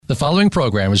The following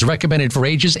program is recommended for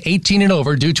ages 18 and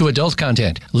over due to adult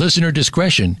content. Listener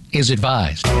discretion is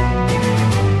advised.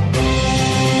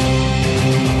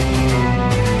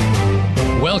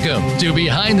 Welcome to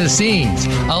Behind the Scenes,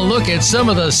 a look at some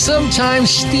of the sometimes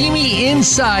steamy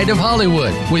inside of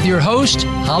Hollywood with your host,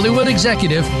 Hollywood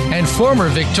executive, and former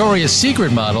Victoria's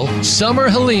Secret model, Summer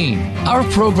Helene. Our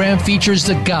program features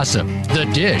the gossip, the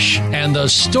dish, and the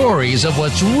stories of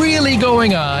what's really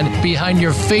going on behind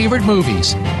your favorite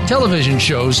movies, television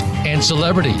shows, and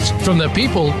celebrities from the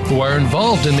people who are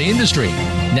involved in the industry.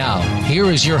 Now, here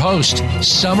is your host,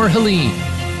 Summer Helene.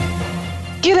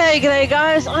 G'day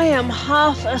guys, I am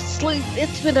half asleep.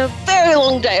 It's been a very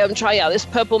long day. I'm trying out this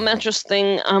purple mattress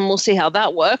thing. We'll see how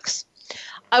that works.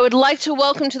 I would like to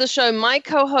welcome to the show my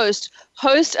co-host,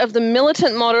 host of The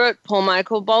Militant Moderate, Paul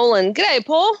Michael Boland. G'day,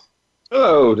 Paul.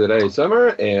 Hello today, Summer,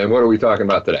 and what are we talking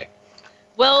about today?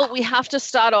 Well, we have to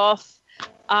start off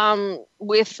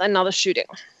with another shooting.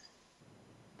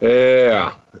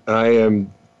 Yeah,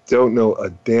 don't know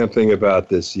a damn thing about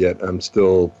this yet.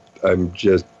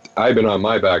 I've been on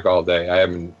my back all day. I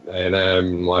haven't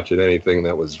watching anything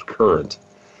that was current.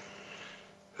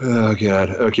 Oh, God.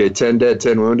 Okay, 10 dead,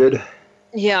 10 wounded.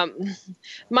 Yeah.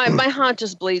 My heart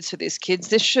just bleeds for these kids.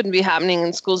 This shouldn't be happening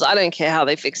in schools. I don't care how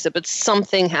they fix it, but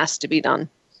something has to be done.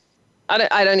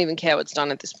 I don't even care what's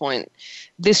done at this point.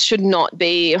 This should not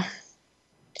be...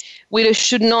 We just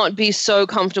should not be so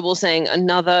comfortable saying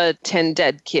another 10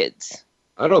 dead kids.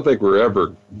 I don't think we're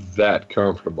ever that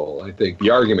comfortable. I think the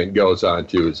argument goes on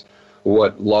to is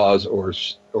what laws or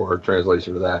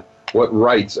translation of that, what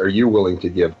rights are you willing to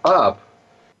give up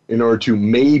in order to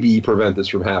maybe prevent this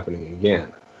from happening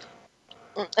again?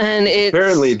 And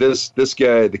apparently this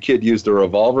guy, the kid, used a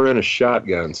revolver and a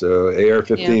shotgun, so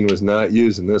AR-15 was not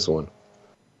used in this one.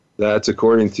 That's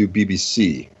according to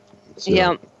BBC. So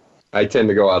yeah. I tend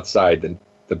to go outside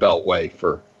the Beltway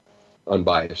for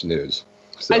unbiased news.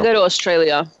 So, I go to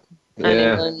Australia.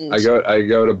 And I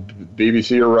go to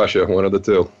BBC or Russia, one of the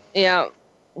two. Yeah.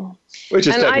 Which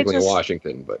is technically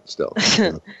Washington, but still.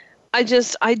 I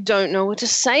don't know what to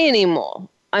say anymore.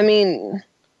 I mean...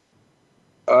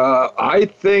 I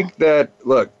think that,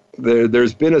 look,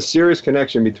 there's been a serious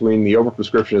connection between the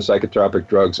overprescription of psychotropic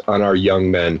drugs on our young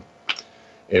men.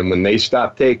 And when they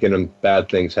stop taking them, bad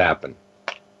things happen.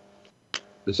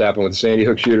 This happened with the Sandy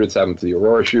Hook shooter, this happened with the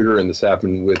Aurora shooter, and this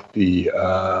happened with the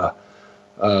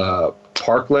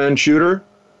Parkland shooter.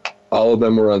 All of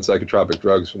them were on psychotropic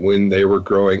drugs when they were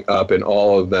growing up, and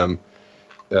all of them,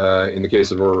 in the case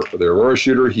of the Aurora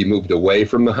shooter, he moved away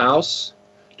from the house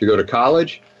to go to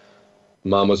college.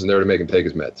 Mom wasn't there to make him take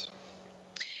his meds.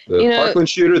 The Parkland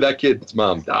shooter, that kid's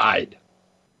mom died.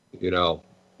 No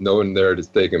one there to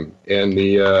take him. And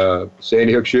the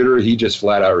Sandy Hook shooter, he just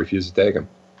flat out refused to take him.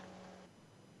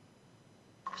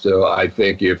 So I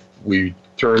think if we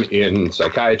turn in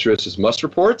psychiatrists as must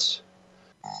reports,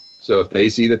 so if they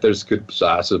see that there's could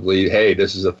possibly, hey,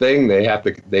 this is a thing, they have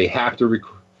to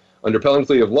under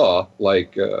penalty of law,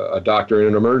 like a doctor in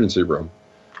an emergency room,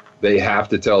 they have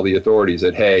to tell the authorities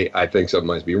that, hey, I think something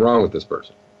might be wrong with this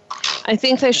person. I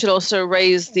think they should also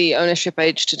raise the ownership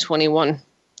age to 21.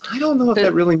 I don't know if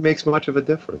that really makes much of a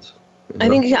difference. I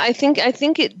think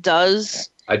it does.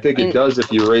 I think it does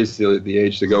if you raise the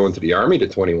age to go into the Army to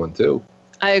 21 too.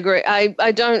 I agree.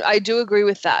 I do agree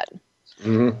with that.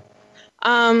 Mm-hmm.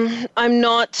 I'm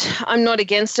not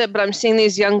against it, but I'm seeing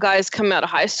these young guys come out of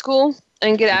high school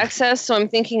and get access. So I'm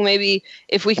thinking maybe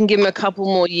if we can give them a couple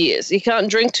more years. You can't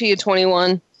drink till you're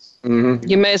 21. Mm-hmm.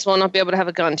 You may as well not be able to have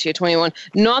a gun till you're 21.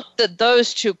 Not that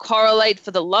those two correlate.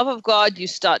 For the love of God, you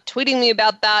start tweeting me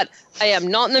about that. I am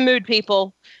not in the mood,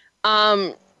 people.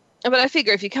 But I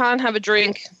figure if you can't have a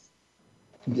drink...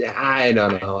 Yeah, I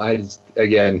don't know.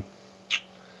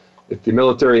 If the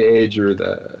military age or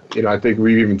I think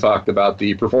we've even talked about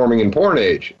the performing in porn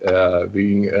age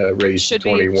being raised to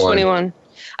 21. Should be 21.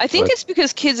 I think it's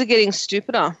because kids are getting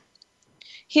stupider.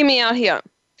 Hear me out here.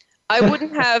 I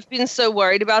wouldn't have been so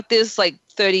worried about this like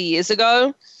 30 years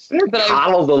ago. They're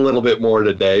coddled a little bit more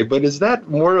today, but is that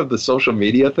more of the social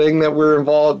media thing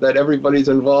that everybody's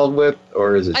involved with,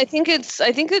 or is it? I think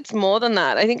it's more than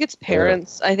that. I think it's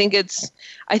parents. Yeah.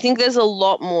 I think there's a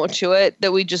lot more to it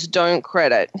that we just don't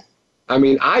credit. I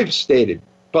mean, I've stated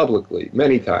publicly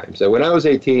many times that when I was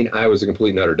 18, I was a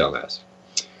complete and utter dumbass.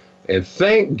 And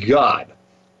thank God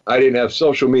I didn't have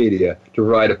social media to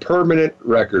provide a permanent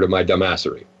record of my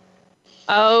dumbassery.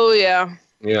 Oh, yeah.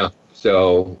 Yeah.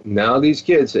 So now these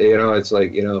kids, it's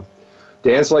like,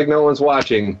 dance like no one's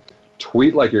watching,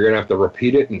 tweet like you're going to have to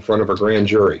repeat it in front of a grand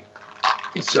jury.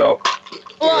 So.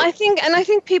 Well, I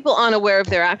think people aren't aware of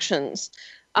their actions.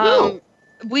 No.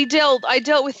 I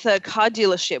dealt with a car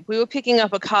dealership. We were picking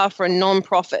up a car for a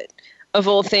non-profit, of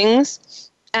all things.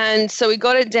 And so we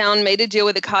got it down, made a deal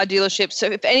with a car dealership. So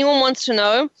if anyone wants to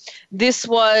know, this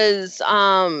was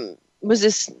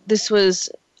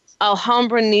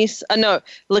Alhambra Nissan,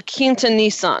 La Quinta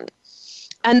Nissan.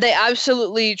 And they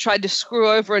absolutely tried to screw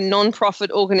over a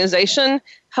non-profit organization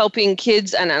helping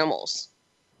kids and animals.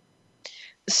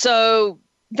 So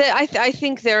I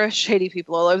think there are shady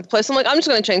people all over the place. I'm like, I'm just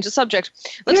going to change the subject.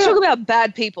 Let's talk about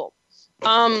bad people.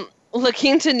 La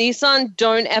Quinta Nissan,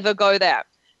 don't ever go there.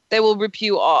 They will rip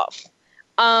you off.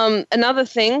 Another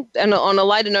thing, and on a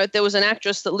lighter note, there was an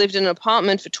actress that lived in an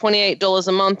apartment for $28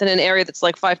 a month in an area that's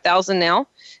like $5,000 now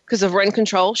because of rent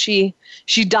control. She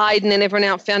died, and then everyone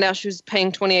out found out she was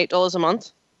paying $28 a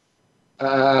month.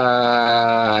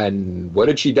 And what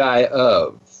did she die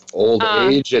of? Old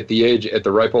age at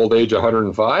the ripe old age of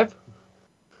 105?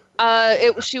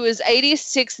 She was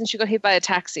 86 and she got hit by a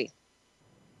taxi.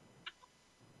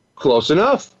 Close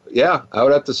enough. Yeah, I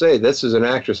would have to say this is an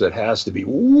actress that has to be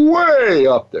way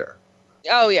up there.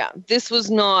 Oh yeah, this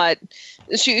was not.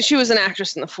 She was an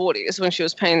actress in the 40s when she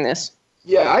was paying this.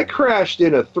 Yeah, I crashed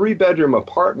in a 3-bedroom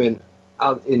apartment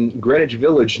out in Greenwich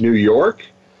Village, New York.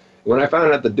 When I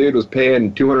found out the dude was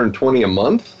paying $220 a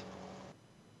month,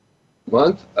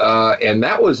 and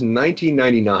that was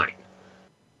 1999.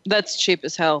 That's cheap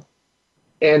as hell.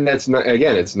 And that's not,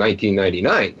 again, it's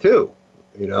 1999 too.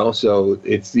 You know, so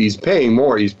he's paying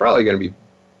more. He's probably going to be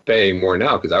paying more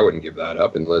now because I wouldn't give that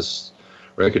up unless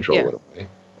rent control went away.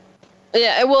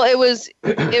 Yeah, well,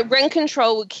 rent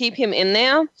control would keep him in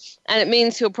there, and it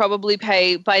means he'll probably be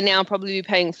paying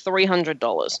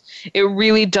 $300. It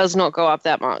really does not go up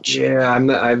that much. Yeah,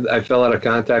 I fell out of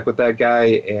contact with that guy,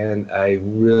 and I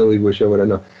really wish I would have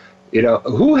known. You know,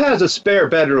 who has a spare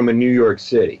bedroom in New York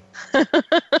City?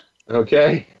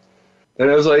 Okay? And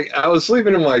I was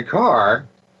sleeping in my car,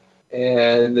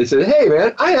 and they said, "Hey,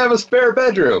 man, I have a spare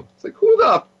bedroom." It's like, who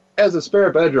the has a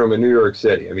spare bedroom in New York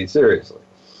City? I mean, seriously.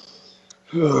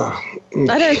 I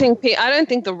don't think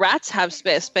the rats have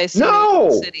spare space in New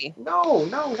York City. No.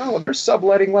 They're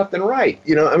subletting left and right.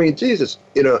 You know, I mean, Jesus.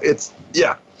 You know,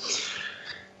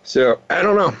 So, I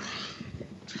don't know.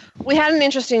 We had an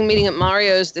interesting meeting at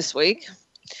Mario's this week.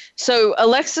 So,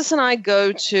 Alexis and I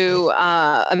go to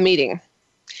a meeting.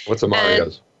 What's a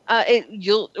Mario's?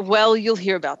 You'll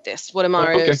hear about this, what a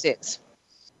Mario's is.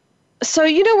 So,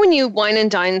 you know when you wine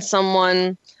and dine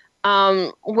someone,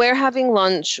 we're having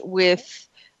lunch with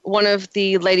one of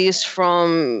the ladies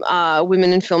from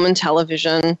Women in Film and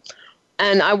Television,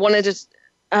 and I wanted to,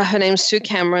 her name's Sue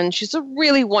Cameron. She's a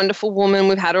really wonderful woman.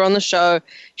 We've had her on the show.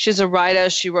 She's a writer.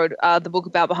 She wrote the book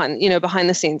about behind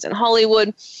the scenes in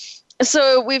Hollywood.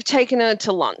 So we've taken her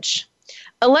to lunch.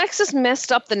 Alexis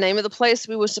messed up the name of the place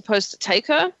we were supposed to take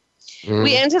her.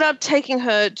 We ended up taking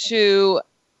her to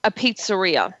a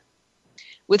pizzeria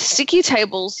with sticky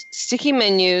tables, sticky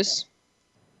menus,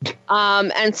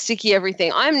 and sticky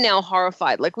everything. I'm now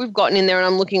horrified. Like, we've gotten in there and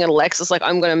I'm looking at Alexis like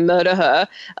I'm going to murder her.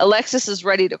 Alexis is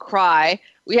ready to cry.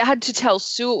 We had to tell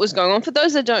Sue what was going on. For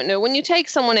those that don't know, when you take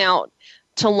someone out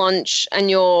to lunch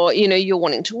and you're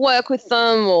wanting to work with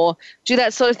them or do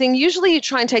that sort of thing, usually you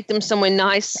try and take them somewhere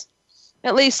nice.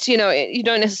 At least, you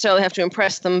don't necessarily have to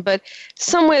impress them, but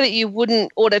somewhere that you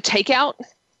wouldn't order takeout.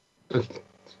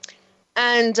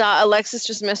 And Alexis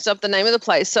just messed up the name of the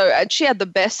place. So she had the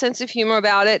best sense of humor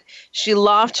about it. She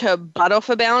laughed her butt off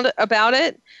about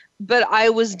it, but I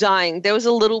was dying. There was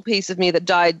a little piece of me that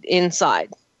died inside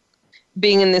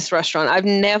being in this restaurant. I've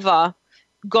never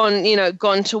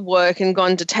gone to work and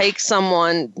gone to take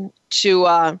someone to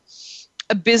a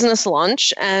business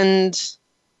lunch and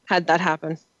had that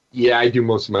happen. Yeah, I do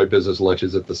most of my business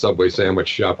lunches at the Subway sandwich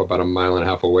shop about 1.5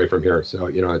 miles away from here. So,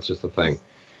 it's just a thing.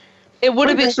 It would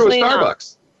have been clean.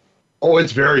 Starbucks. Oh,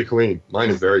 it's very clean. Mine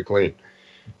is very clean.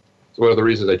 It's one of the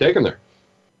reasons I take them there.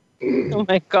 Oh,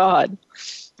 my God.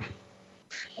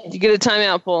 You get a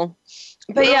timeout, Paul.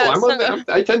 But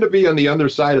I tend to be on the other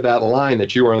side of that line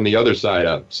that you are on the other side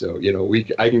of. So,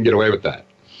 I can get away with that.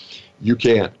 You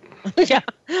can't. Yeah,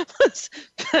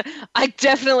 I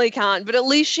definitely can't. But at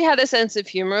least she had a sense of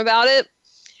humor about it.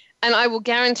 And I will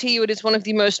guarantee you it is one of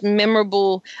the most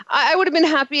memorable. I would have been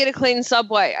happy at a clean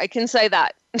Subway. I can say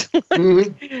that.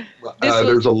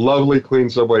 There's a lovely clean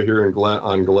Subway here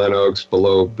on Glen Oaks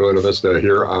below Buena Vista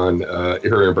here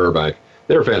in Burbank.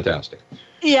 They're fantastic.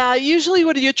 Yeah, usually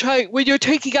when you're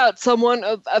taking out someone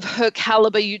of her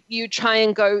caliber, you try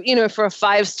and go, for a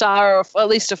 5-star or at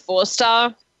least a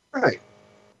 4-star. Right.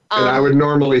 And I would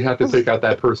normally have to take out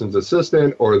that person's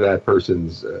assistant or that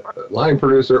person's line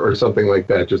producer or something like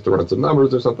that just to run some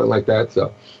numbers or something like that.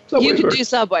 So you could do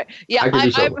Subway. Yeah, I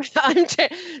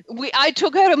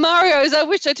took her to Mario's. I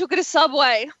wish I took her to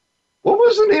Subway. What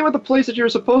was the name of the place that you were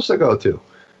supposed to go to?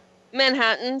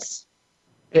 Manhattan's.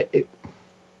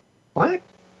 What?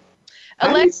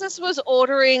 Alexis was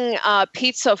ordering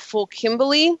pizza for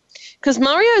Kimberly because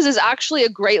Mario's is actually a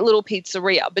great little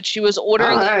pizzeria, but she was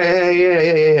ordering.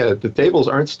 Yeah. The tables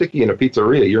aren't sticky in a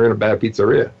pizzeria. You're in a bad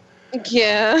pizzeria.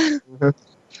 Yeah.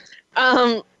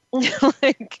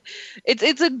 Like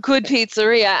it's a good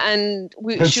pizzeria, and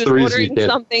she was ordering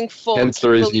something for. Hence the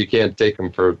reason you can't take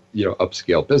them for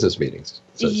upscale business meetings.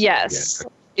 So, yes,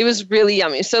 It was really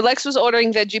yummy. So Lex was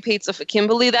ordering veggie pizza for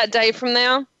Kimberly that day from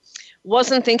there.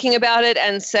 Wasn't thinking about it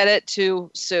and said it to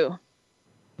Sue.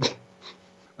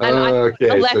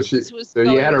 Okay, so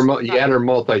you had her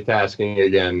multitasking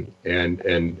again,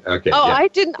 and okay. Oh, yeah. I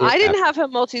didn't have her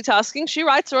multitasking. She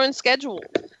writes her own schedule.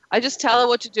 I just tell her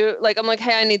what to do. Like, I'm like,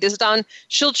 hey, I need this done.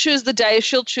 She'll choose the day.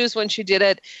 She'll choose when she did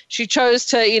it. She chose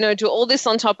to, do all this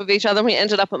on top of each other. And we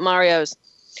ended up at Mario's.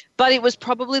 But it was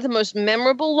probably the most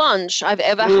memorable lunch I've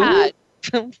ever had.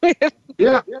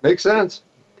 Yeah, makes sense.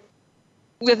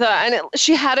 With her, and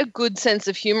she had a good sense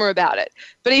of humor about it.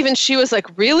 But even she was like,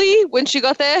 "Really?" When she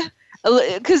got there,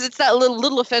 because it's that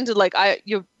little offended, like,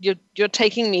 you're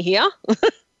taking me here."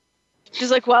 She's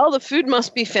like, "Well, the food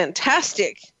must be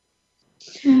fantastic."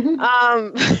 Mm-hmm.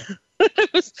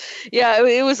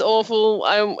 It was awful.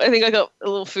 I think I got a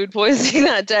little food poisoning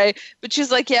that day. But she's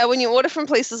like, "Yeah, when you order from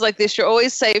places like this, you're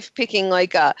always safe picking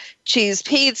like a cheese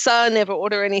pizza. Never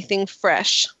order anything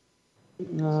fresh."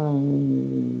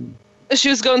 She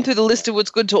was going through the list of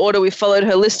what's good to order. We followed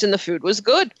her list and the food was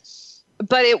good.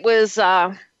 But it was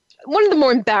one of the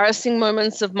more embarrassing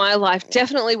moments of my life.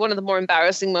 Definitely one of the more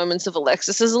embarrassing moments of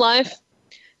Alexis's life.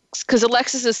 Because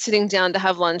Alexis is sitting down to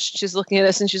have lunch. She's looking at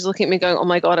us and she's looking at me going, "Oh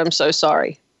my God, I'm so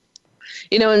sorry."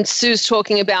 And Sue's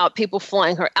talking about people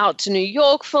flying her out to New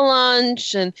York for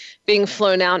lunch and being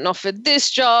flown out and offered this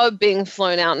job, being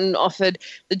flown out and offered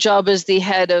the job as the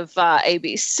head of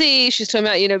ABC. She's talking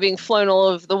about, being flown all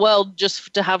over the world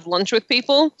just to have lunch with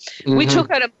people. Mm-hmm. We took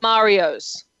her to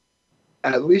Mario's.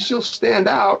 At least you'll stand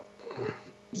out.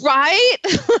 Right?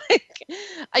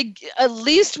 At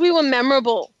least we were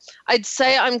memorable. I'd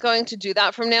say I'm going to do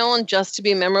that from now on just to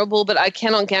be memorable, but I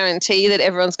cannot guarantee that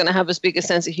everyone's going to have as big a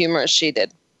sense of humor as she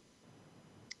did.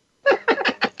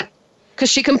 Because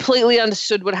she completely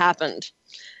understood what happened.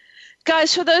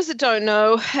 Guys, for those that don't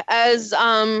know, as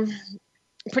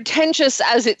pretentious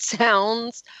as it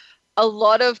sounds, a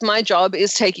lot of my job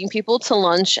is taking people to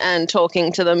lunch and talking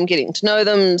to them, getting to know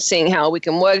them, seeing how we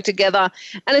can work together.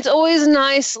 And it's always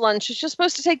nice lunches. You're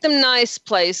supposed to take them nice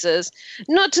places,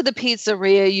 not to the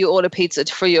pizzeria you order pizza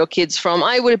for your kids from.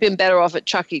 I would have been better off at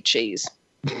Chuck E. Cheese.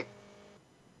 Chuck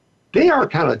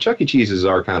E. Cheese's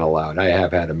are kind of loud. I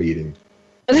have had a meeting.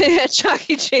 Chuck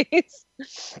E. Cheese.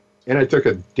 And I took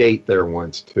a date there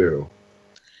once, too.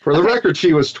 For the record,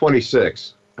 she was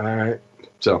 26. All right.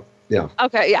 So... yeah.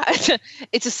 Okay, yeah.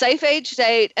 It's a safe age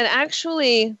date, and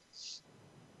actually,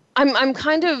 I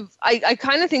kind of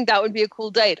think that would be a cool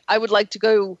date. I would like to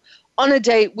go on a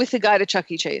date with a guy to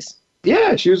Chuck E. Cheese.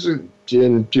 Yeah, she was a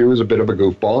bit of a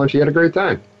goofball, and she had a great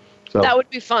time. So that would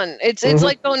be fun. It's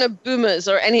like going to Boomers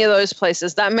or any of those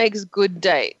places. That makes good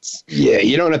dates. Yeah,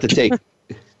 you don't have to take.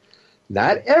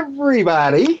 Not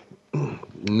everybody.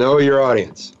 Know your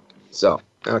audience. So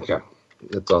okay.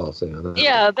 That's all I'll say on that.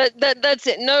 Yeah, that's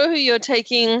it. Know who you're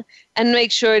taking and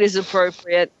make sure it is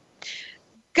appropriate.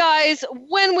 Guys,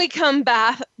 when we come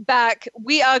back,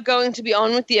 we are going to be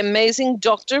on with the amazing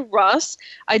Dr. Russ.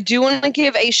 I do want to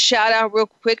give a shout out real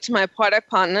quick to my product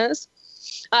partners.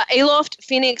 Aloft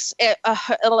Phoenix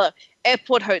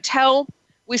Airport Hotel.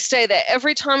 We stay there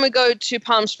every time we go to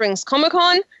Palm Springs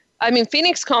Comic-Con.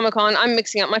 Phoenix Comic-Con. I'm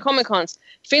mixing up my Comic-Cons.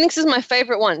 Phoenix is my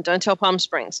favorite one. Don't tell Palm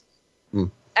Springs.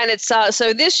 And it's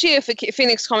so this year for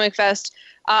Phoenix Comic Fest,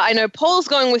 I know Paul's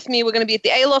going with me. We're going to be at the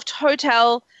Aloft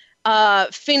Hotel,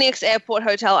 Phoenix Airport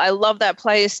Hotel. I love that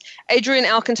place. Adrian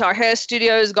Alcantar Hair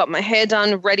Studios got my hair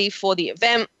done, ready for the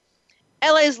event.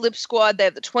 LA's Lip Squad, they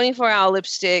have the 24-hour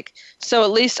lipstick, so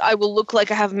at least I will look like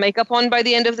I have makeup on by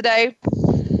the end of the day.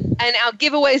 And our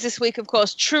giveaways this week, of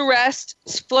course, True Rest,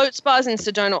 Float Spas in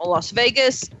Sedona or Las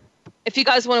Vegas. If you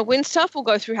guys want to win stuff, we'll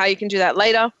go through how you can do that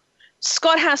later.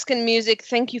 Scott Haskin Music.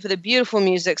 Thank you for the beautiful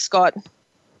music, Scott.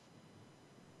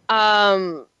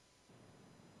 Natural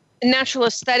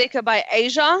Aesthetica by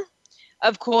Asia.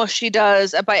 Of course, she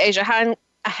does by Asia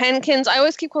Hankins. I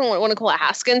always want to call her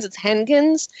Haskins. It's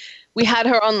Hankins. We had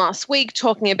her on last week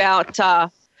talking about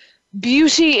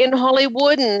beauty in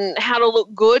Hollywood and how to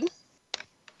look good.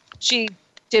 She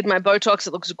did my Botox.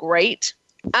 It looks great.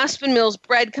 Aspen Mills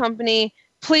Bread Company.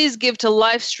 Please give to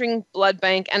Lifestream Blood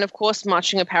Bank and, of course,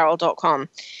 marchingapparel.com.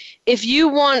 If you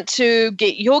want to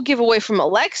get your giveaway from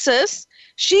Alexis,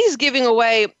 she's giving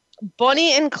away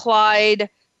Bonnie and Clyde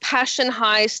Passion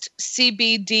Heist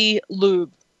CBD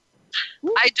lube.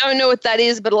 I don't know what that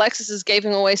is, but Alexis is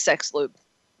giving away sex lube.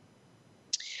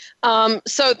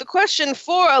 So the question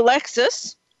for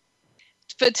Alexis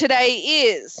for today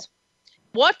is,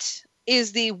 what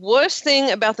is the worst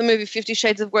thing about the movie 50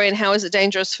 Shades of Grey and how is it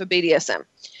dangerous for BDSM?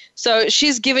 So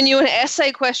she's given you an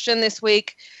essay question this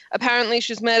week. Apparently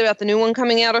she's mad about the new one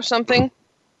coming out or something.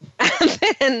 And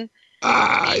then...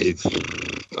 it's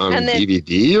on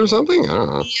DVD or something? I don't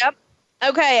know. Yep.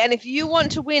 Okay, and if you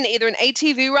want to win either an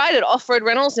ATV ride at Off-Road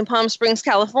Rentals in Palm Springs,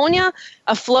 California,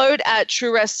 a float at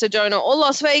True Rest Sedona or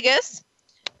Las Vegas,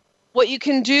 what you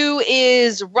can do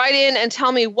is write in and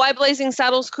tell me why Blazing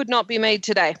Saddles could not be made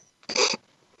today.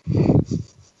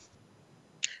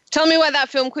 Tell me why that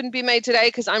film couldn't be made today,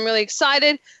 because I'm really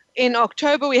excited. In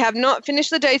October, we have not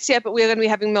finished the dates yet, but we're going to be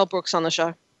having Mel Brooks on the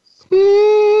show.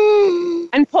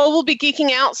 And Paul will be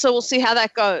geeking out, so we'll see how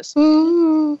that goes.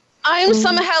 I'm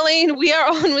Summer Helene. We are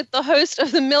on with the host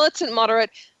of The Militant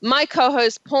Moderate, my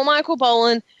co-host, Paul Michael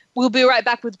Boland. We'll be right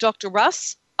back with Dr.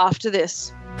 Russ after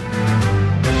this.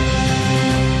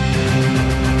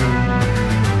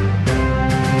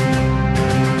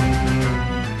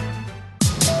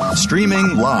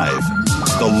 Streaming live,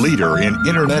 the leader in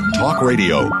Internet talk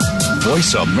radio,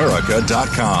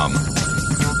 VoiceAmerica.com.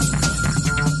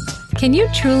 Can you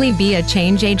truly be a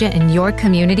change agent in your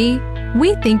community?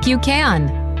 We think you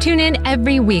can. Tune in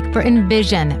every week for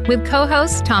Envision with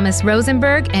co-hosts Thomas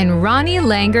Rosenberg and Ronnie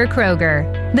Langer Kroger.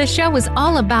 The show is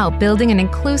all about building an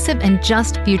inclusive and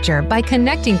just future by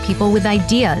connecting people with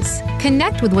ideas.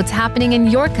 Connect with what's happening in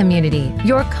your community,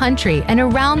 your country, and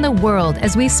around the world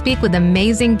as we speak with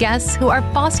amazing guests who are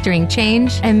fostering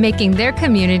change and making their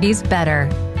communities better.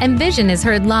 Envision is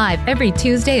heard live every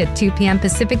Tuesday at 2 p.m.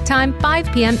 Pacific Time,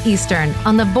 5 p.m. Eastern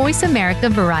on the Voice America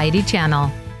Variety Channel.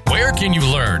 Where can you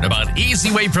learn about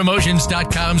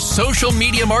EasyWayPromotions.com's social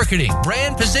media marketing,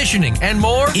 brand positioning, and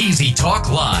more? Easy Talk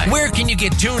Live. Where can you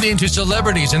get tuned into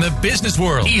celebrities in the business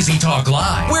world? Easy Talk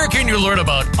Live. Where can you learn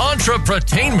about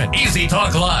entrepreneur-tainment? Easy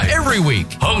Talk Live. Every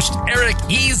week, host Eric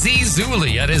E.Z.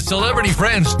 Zuli and his celebrity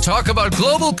friends talk about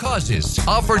global causes,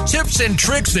 offer tips and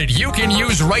tricks that you can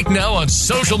use right now on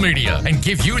social media, and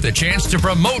give you the chance to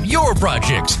promote your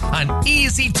projects on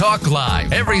Easy Talk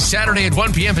Live. Every Saturday at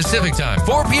 1 p.m. Pacific Time,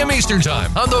 4 p.m. Eastern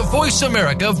Time on the Voice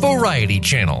America Variety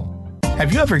Channel.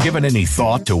 Have you ever given any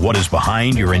thought to what is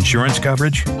behind your insurance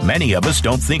coverage? Many of us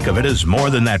don't think of it as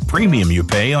more than that premium you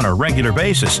pay on a regular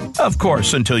basis. Of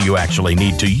course, until you actually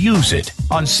need to use it.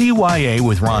 On CYA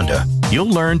with Rhonda, you'll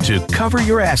learn to cover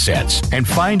your assets and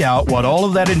find out what all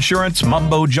of that insurance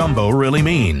mumbo-jumbo really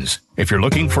means. If you're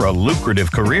looking for a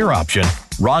lucrative career option,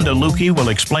 Rhonda Lukey will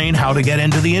explain how to get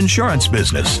into the insurance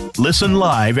business. Listen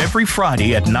live every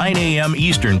Friday at 9 a.m.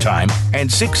 Eastern Time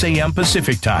and 6 a.m.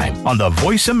 Pacific Time on the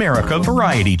Voice America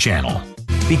Variety Channel.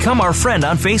 Become our friend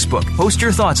on Facebook. Post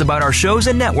your thoughts about our shows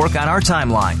and network on our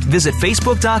timeline. Visit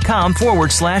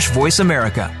Facebook.com/Voice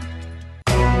America.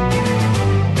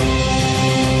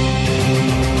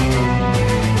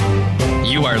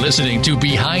 You are listening to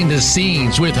Behind the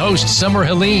Scenes with host Summer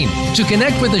Helene. To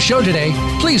connect with the show today,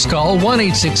 please call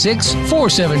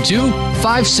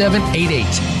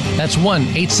 1-866-472-5788. That's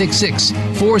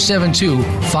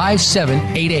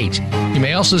 1-866-472-5788. You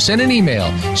may also send an email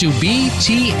to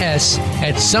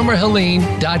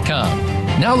bts@summerhelene.com.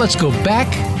 Now let's go back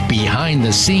behind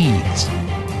the scenes.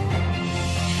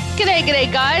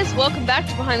 G'day, guys. Welcome back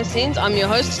to Behind the Scenes. I'm your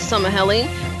host, Summer Helene.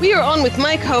 We are on with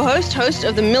my co-host, host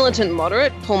of The Militant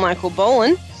Moderate, Paul Michael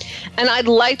Boland. And I'd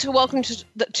like to welcome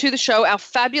to the show our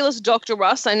fabulous Dr.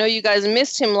 Russ. I know you guys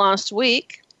missed him last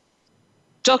week.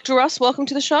 Dr. Russ, welcome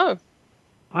to the show.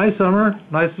 Hi, Summer.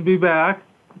 Nice to be back.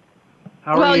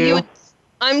 How are you?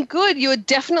 I'm good. You were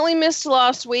definitely missed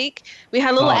last week. We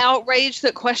had a little outrage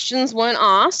that questions weren't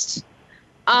asked.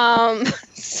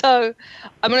 So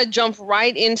I'm going to jump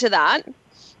right into that.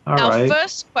 Our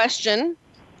first question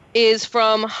is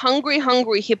from Hungry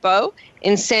Hippo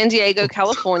in San Diego,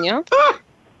 California. Oh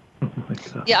my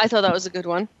God. Yeah, I thought that was a good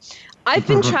one. I've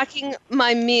been tracking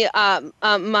my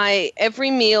every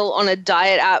meal on a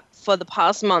diet app for the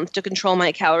past month to control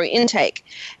my calorie intake.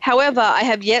 However, I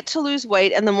have yet to lose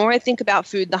weight, and the more I think about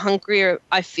food, the hungrier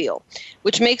I feel,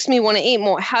 which makes me want to eat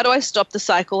more. How do I stop the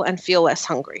cycle and feel less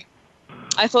hungry?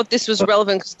 I thought this was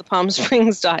relevant because of the Palm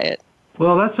Springs diet.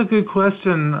 Well, that's a good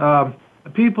question.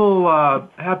 people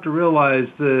have to realize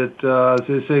that, as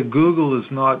they say, Google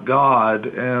is not God,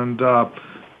 and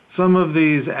some of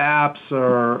these apps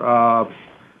are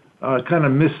kind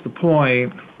of miss the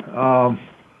point.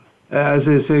 As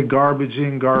they say, garbage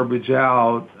in, garbage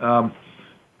out.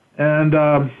 And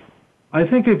I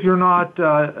think if you're not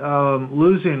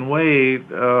losing weight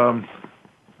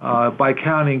by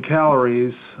counting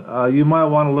calories, you might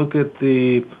want to look at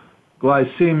the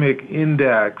glycemic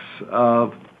index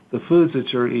of the foods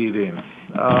that you're eating.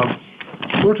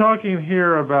 We're talking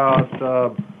here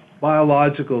about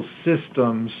biological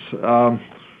systems.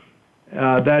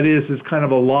 That is, it's kind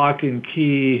of a lock and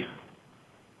key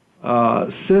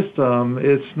system.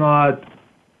 It's not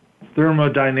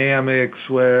thermodynamics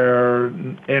where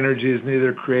energy is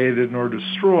neither created nor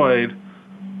destroyed,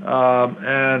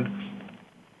 and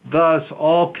thus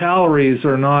all calories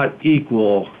are not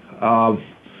equal.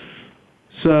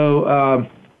 So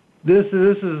this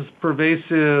is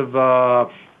pervasive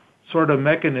sort of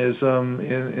mechanism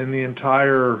in the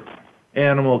entire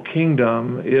animal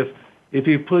kingdom. If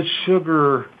you put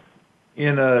sugar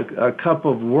in a cup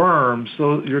of worms,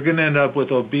 so you're going to end up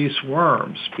with obese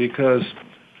worms, because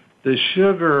the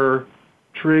sugar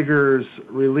triggers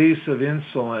release of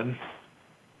insulin.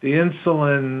 The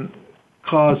insulin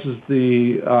causes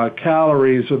the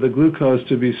calories or the glucose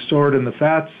to be stored in the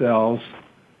fat cells,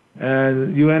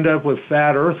 and you end up with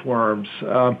fat earthworms.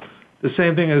 The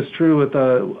same thing is true with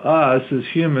us as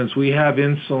humans. We have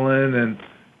insulin,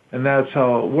 and that's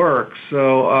how it works.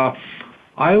 So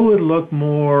I would look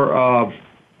more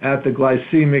at the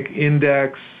glycemic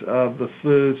index of the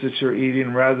foods that you're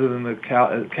eating rather than the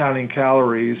counting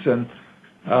calories. And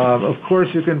of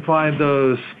course, you can find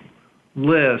those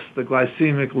lists, the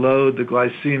glycemic load, the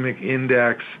glycemic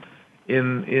index,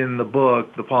 in the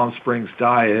book, The Palm Springs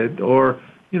Diet, or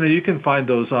you can find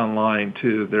those online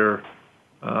too. They're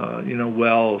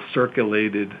well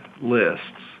circulated lists.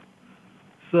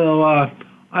 So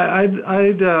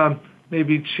I'd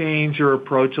maybe change your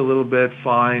approach a little bit.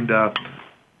 Find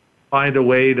a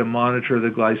way to monitor the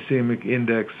glycemic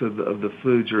index of the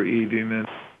foods you're eating, and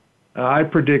I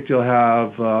predict you'll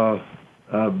have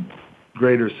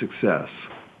greater success.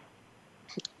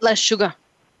 Less sugar.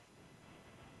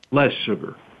 Less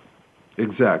sugar,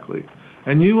 exactly.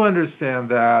 And you understand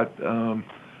that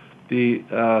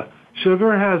the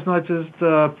sugar has not just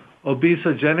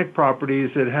obesogenic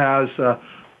properties; it has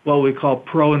what we call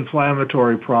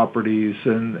pro-inflammatory properties,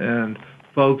 and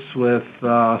folks with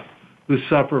who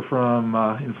suffer from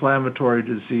inflammatory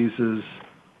diseases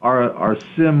are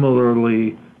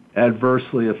similarly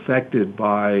adversely affected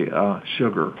by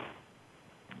sugar.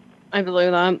 I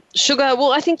believe that. Sugar,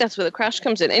 well, I think that's where the crash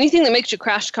comes in. Anything that makes you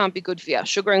crash can't be good for you.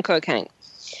 Sugar and cocaine.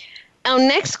 Our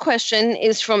next question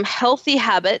is from Healthy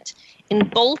Habit in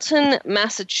Bolton,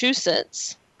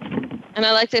 Massachusetts. And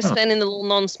I like to send in the little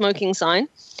non-smoking sign.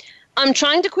 I'm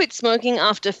trying to quit smoking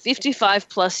after 55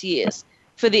 plus years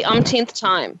for the umpteenth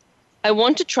time. I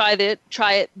want to try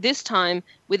it this time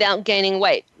without gaining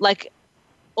weight, like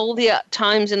all the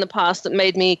times in the past that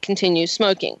made me continue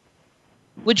smoking.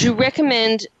 Would you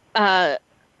recommend what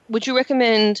would you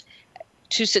recommend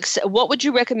to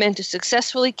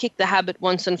successfully kick the habit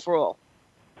once and for all?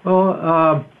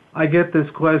 Well, I get this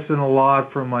question a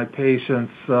lot from my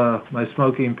patients, my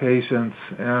smoking patients,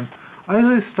 and I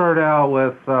usually start out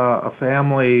with a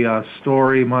family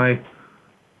story. My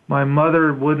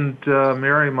mother wouldn't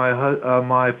marry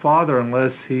my father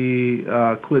unless he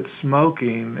quit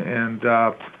smoking, and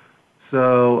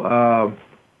so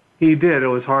he did. It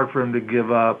was hard for him to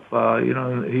give up.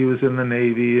 He was in the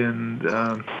Navy, and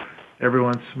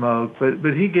everyone smoked,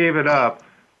 but he gave it up.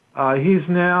 He's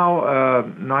now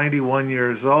 91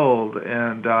 years old,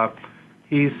 and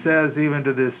he says even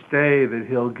to this day that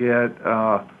he'll get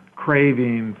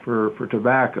craving for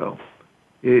tobacco.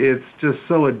 It's just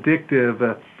so addictive.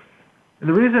 And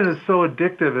the reason it's so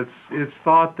addictive, it's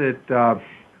thought that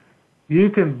you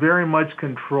can very much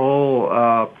control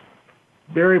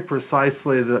very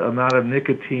precisely the amount of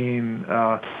nicotine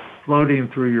floating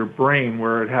through your brain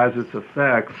where it has its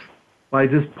effects by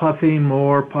just puffing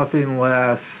more, puffing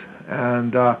less,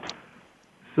 and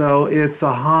so it's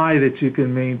a high that you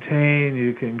can maintain.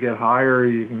 You can get higher,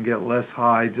 you can get less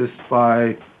high just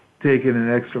by taking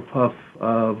an extra puff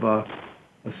of a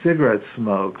cigarette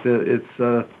smoke. It's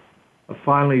a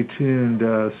finely tuned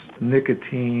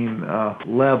nicotine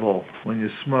level when you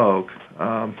smoke.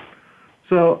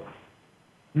 So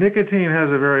nicotine has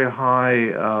a very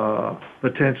high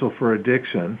potential for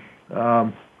addiction.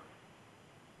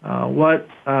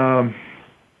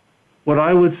 What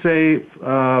I would say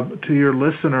to your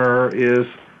listener is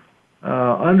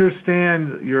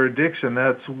understand your addiction.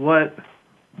 That's what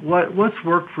what's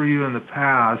worked for you in the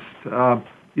past.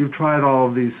 You've tried all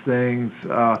of these things,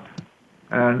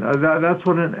 and that's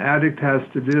what an addict has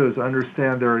to do, is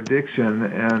understand their addiction.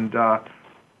 And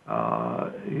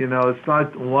it's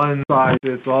not one size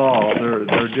fits all. There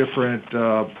are different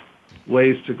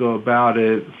ways to go about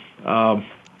it.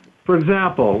 For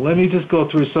example, let me just go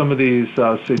through some of these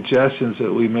suggestions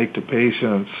that we make to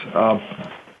patients.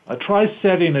 Try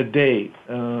setting a date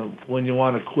when you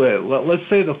want to quit. Let's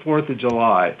say the 4th of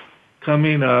July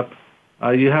coming up.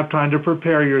 You have time to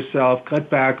prepare yourself, cut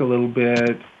back a little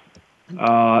bit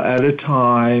at a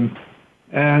time,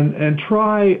 and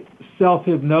try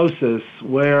self-hypnosis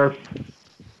where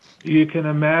you can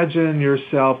imagine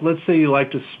yourself. Let's say you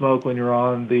like to smoke when you're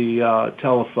on the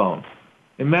telephone.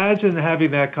 Imagine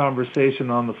having that conversation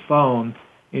on the phone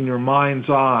in your mind's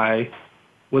eye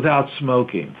without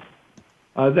smoking.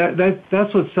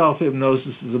 That's what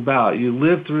self-hypnosis is about. You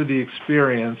live through the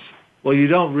experience. Well, you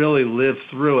don't really live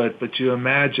through it, but you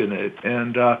imagine it.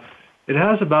 And it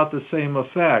has about the same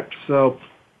effect. So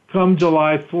come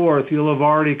July 4th, you'll have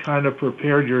already kind of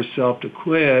prepared yourself to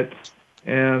quit.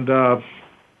 And,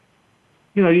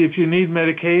 if you need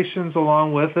medications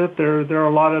along with it, there are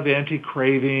a lot of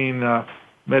anti-craving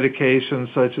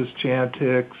medications such as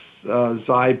Chantix,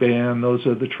 Zyban. Those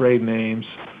are the trade names.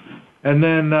 And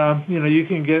then, you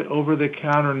can get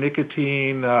over-the-counter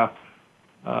nicotine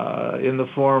in the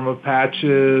form of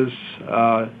patches,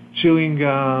 chewing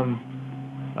gum.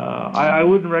 I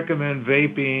wouldn't recommend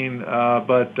vaping,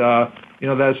 but,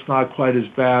 that's not quite as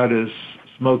bad as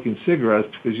smoking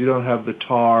cigarettes because you don't have the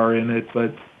tar in it.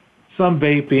 But some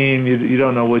vaping, you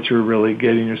don't know what you're really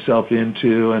getting yourself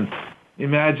into. And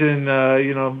imagine,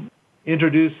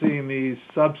 introducing these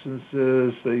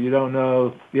substances that you don't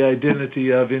know the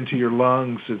identity of into your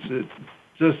lungs. It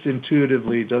just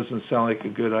intuitively doesn't sound like a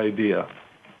good idea.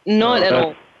 Not at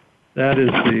all.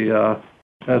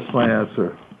 That's my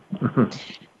answer.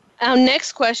 Our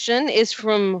next question is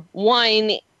from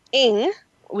Wine Ing,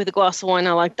 with a glass of wine.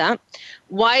 I like that.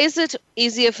 Why is it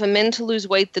easier for men to lose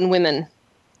weight than women?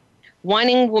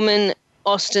 Whining Woman,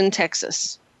 Austin,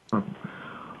 Texas.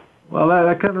 Well,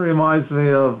 that kind of reminds me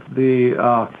of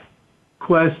the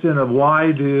question of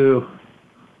why do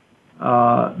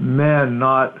men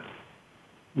not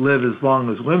live as long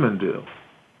as women do?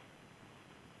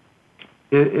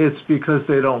 It's because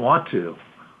they don't want to.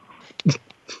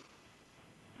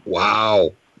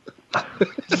 Wow.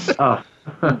 That's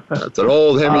an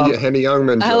old Henny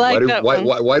Youngman joke. I like that one.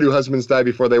 Why do husbands die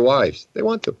before their wives? They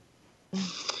want to.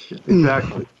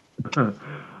 Exactly.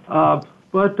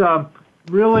 But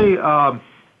really,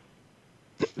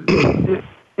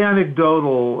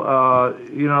 anecdotal.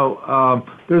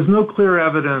 There's no clear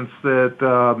evidence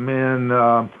that men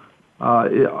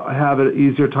have an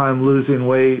easier time losing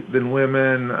weight than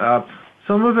women.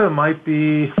 Some of it might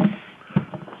be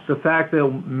the fact that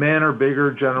men are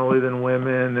bigger generally than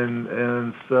women,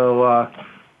 and so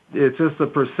it's just the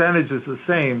percentage is the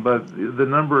same, but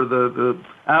the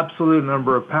absolute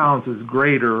number of pounds is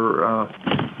greater.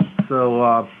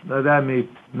 So that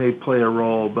may play a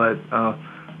role, but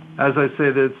as I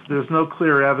say, there's no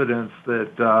clear evidence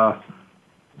that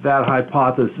that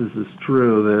hypothesis is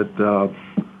true, that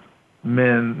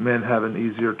men have an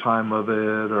easier time of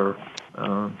it, or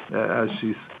as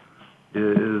she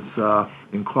is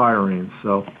inquiring.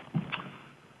 So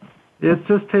it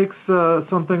just takes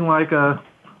something like a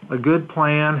good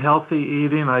plan, healthy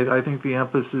eating. I think the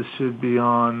emphasis should be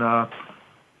on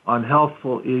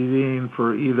healthful eating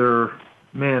for either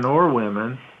men or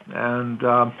women, and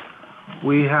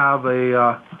we have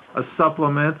a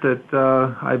supplement that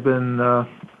I've been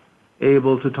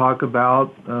able to talk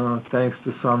about thanks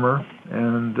to Summer,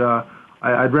 and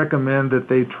I'd recommend that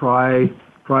they try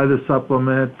the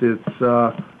supplement. It's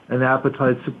an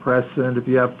appetite suppressant. If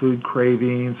you have food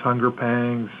cravings, hunger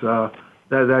pangs,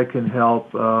 that can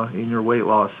help in your weight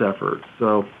loss efforts.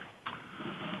 So,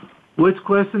 which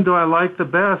question do I like the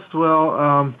best?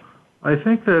 Well, I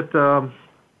think that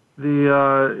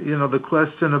the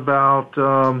question about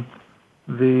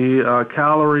the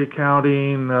calorie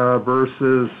counting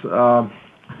versus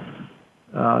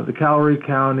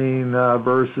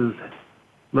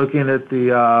looking at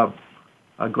the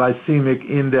glycemic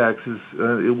index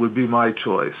it would be my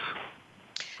choice.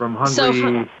 From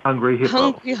Hungry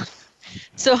Hippo.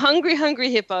 So Hungry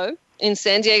Hippo in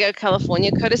San Diego,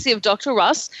 California, courtesy of Dr.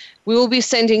 Russ, we will be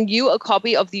sending you a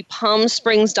copy of the Palm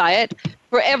Springs Diet.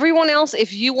 For everyone else,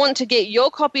 if you want to get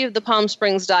your copy of the Palm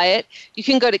Springs Diet, you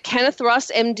can go to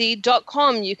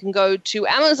KennethRussMD.com. You can go to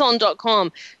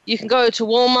Amazon.com. You can go to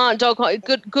Walmart.com.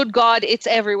 Good God, it's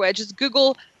everywhere. Just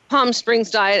Google Palm Springs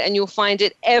diet, and you'll find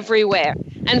it everywhere.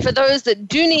 And for those that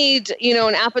do need,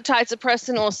 an appetite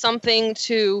suppressant or something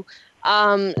to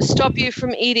stop you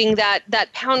from eating that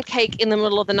pound cake in the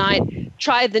middle of the night,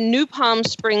 try the new Palm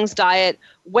Springs diet.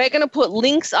 We're going to put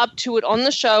links up to it on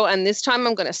the show, and this time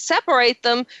I'm going to separate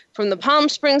them from the Palm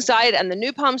Springs diet and the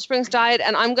new Palm Springs diet,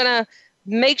 and I'm going to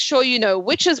make sure you know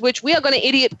which is which. We are going to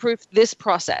idiot-proof this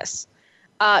process.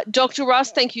 Dr.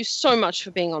 Russ, thank you so much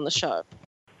for being on the show.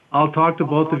 I'll talk to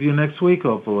both of you next week,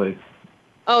 hopefully.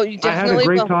 Oh, you definitely will. I had a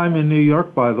great time in New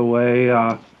York, by the way.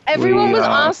 Everyone was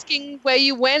asking where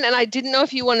you went, and I didn't know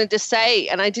if you wanted to say,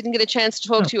 and I didn't get a chance to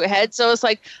talk to you ahead, so I was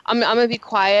like, I'm going to be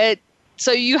quiet.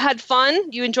 So you had fun?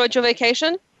 You enjoyed your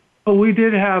vacation? Oh, we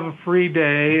did have a free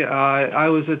day. I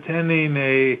was attending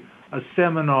a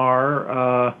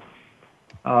seminar.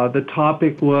 The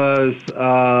topic was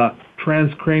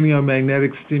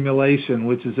transcranial stimulation,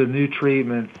 which is a new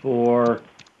treatment for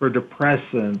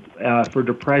depression,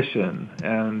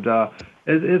 and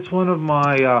it's one of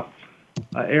my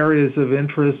areas of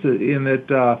interest in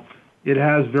that it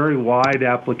has very wide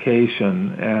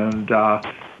application, and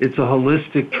it's a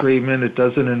holistic treatment. It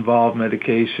doesn't involve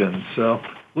medication. So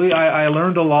I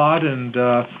learned a lot, and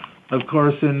of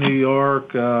course in New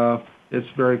York, it's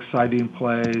a very exciting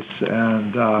place,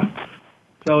 and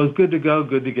so it was good to go,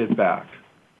 good to get back.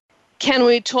 Can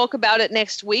we talk about it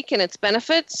next week and its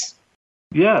benefits?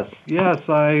 Yes.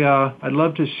 I'd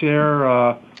love to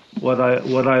share what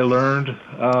I learned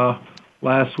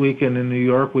last weekend in New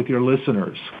York with your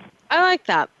listeners. I like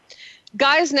that.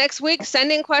 Guys, next week,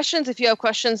 send in questions. If you have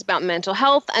questions about mental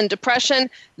health and depression,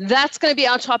 that's going to be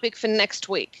our topic for next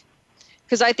week,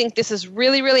 because I think this is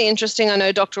really, really interesting. I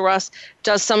know Dr. Russ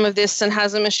does some of this and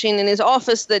has a machine in his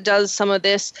office that does some of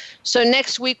this. So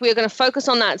next week, we're going to focus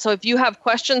on that. So if you have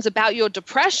questions about your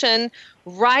depression,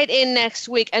 write in next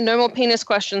week. And no more penis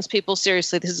questions, people.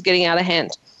 Seriously, this is getting out of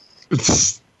hand.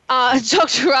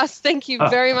 Dr. Russ, thank you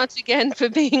very much again for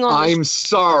being on. I'm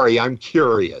sorry. I'm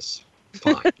curious.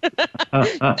 Fine.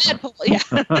 Yeah.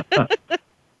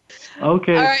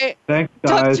 Okay. All right. Thanks,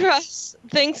 guys. Dr. Russ,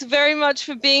 thanks very much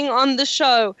for being on the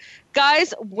show.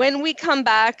 Guys, when we come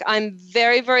back, I'm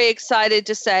very, very excited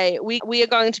to say we are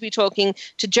going to be talking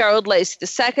to Gerald Lacey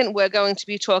II. We're going to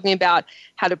be talking about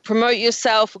how to promote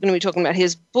yourself. We're going to be talking about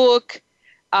his book,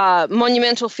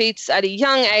 Monumental Feats at a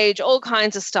Young Age, all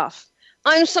kinds of stuff.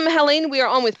 I'm Summer Helene. We are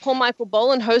on with Paul Michael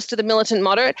Boland, host of The Militant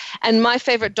Moderate, and my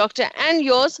favorite doctor and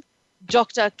yours,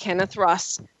 Dr. Kenneth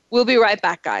Russ. We'll be right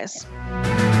back, guys.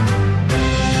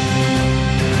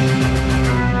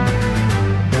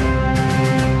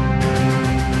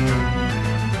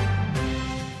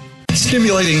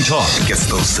 Stimulating talk gets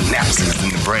those synapses in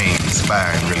the brain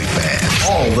firing really fast.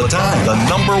 All the time. The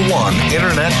 #1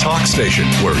 internet talk station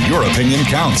where your opinion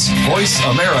counts.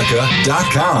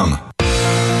 VoiceAmerica.com.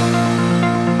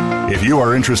 If you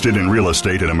are interested in real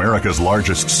estate in America's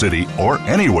largest city or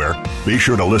anywhere, be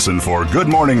sure to listen for Good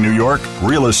Morning New York,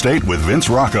 Real Estate with Vince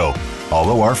Rocco.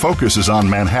 Although our focus is on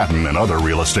Manhattan and other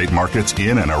real estate markets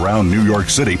in and around New York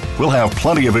City, we'll have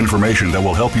plenty of information that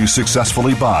will help you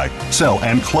successfully buy, sell,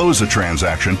 and close a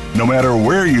transaction no matter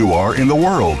where you are in the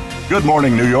world. Good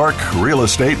Morning New York, Real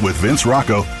Estate with Vince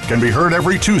Rocco can be heard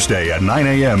every Tuesday at 9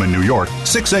 a.m. in New York,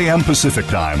 6 a.m. Pacific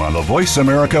Time on the Voice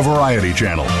America Variety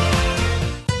Channel.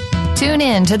 Tune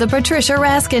in to The Patricia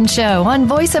Raskin Show on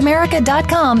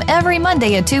VoiceAmerica.com every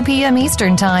Monday at 2 p.m.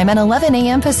 Eastern Time and 11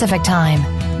 a.m. Pacific Time.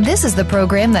 This is the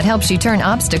program that helps you turn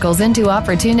obstacles into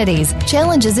opportunities,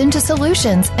 challenges into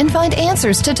solutions, and find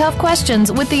answers to tough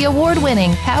questions with the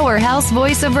award-winning powerhouse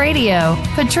voice of radio,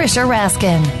 Patricia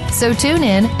Raskin. So tune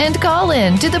in and call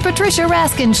in to The Patricia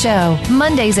Raskin Show,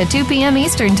 Mondays at 2 p.m.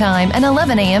 Eastern Time and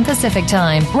 11 a.m. Pacific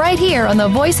Time, right here on the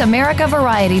Voice America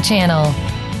Variety Channel.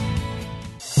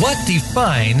 What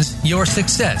defines your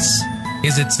success?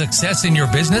 Is it success in your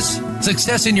business?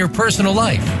 Success in your personal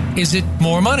life? Is it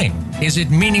more money? Is it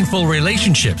meaningful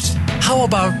relationships? How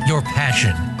about your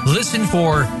passion? Listen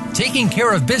for Taking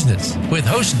Care of Business with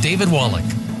host David Wallach.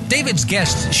 David's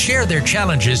guests share their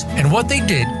challenges and what they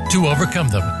did to overcome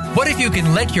them. What if you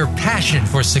can let your passion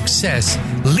for success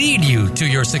lead you to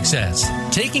your success?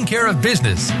 Taking Care of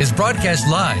Business is broadcast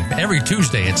live every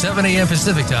Tuesday at 7 a.m.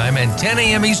 Pacific Time and 10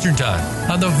 a.m. Eastern Time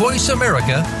on the Voice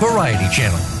America Variety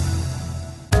Channel.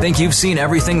 Think you've seen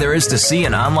everything there is to see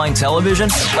in online television?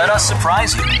 Let us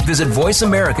surprise you. Visit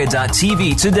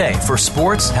voiceamerica.tv today for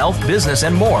sports, health, business,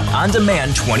 and more on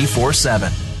demand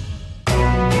 24/7.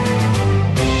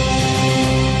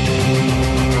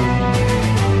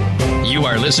 You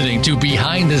are listening to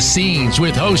Behind the Scenes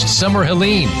with host Summer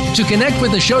Helene. To connect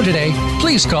with the show today,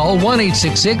 please call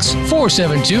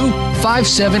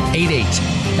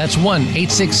 1-866-472-5788. That's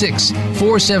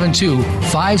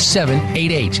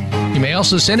 1-866-472-5788. You may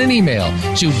also send an email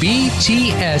to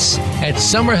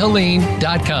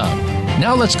bts@summerhelene.com.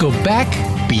 Now let's go back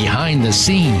behind the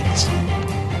scenes.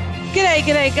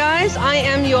 G'day, guys. I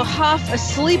am your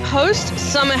half-asleep host,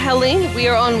 Summer Helene. We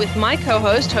are on with my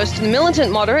co-host, host of the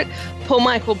Militant Moderate, Paul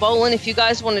Michael Boland. If you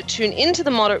guys want to tune into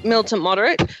the Militant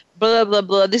Moderate, blah, blah,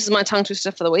 blah, this is my tongue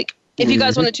twister for the week. If you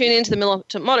guys want to tune into the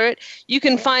Militant Moderate, you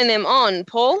can find them on,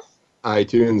 Paul?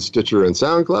 iTunes, Stitcher, and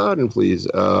SoundCloud. And please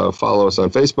follow us on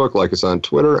Facebook, like us on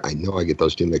Twitter. I know I get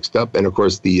those two mixed up. And, of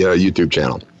course, the YouTube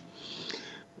channel.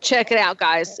 Check it out,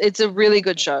 guys. It's a really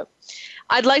good show.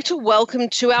 I'd like to welcome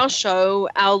to our show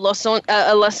a Los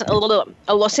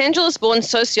Angeles-born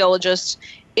sociologist,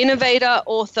 innovator,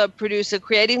 author, producer,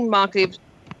 creative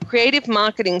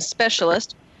marketing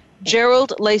specialist,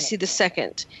 Gerald Lacey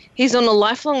II. He's on a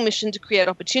lifelong mission to create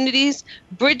opportunities,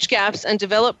 bridge gaps, and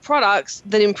develop products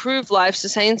that improve life,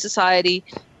 sustain society,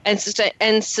 and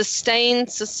sustain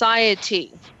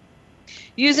society.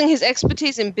 Using his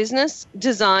expertise in business,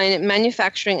 design,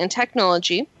 manufacturing, and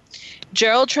technology,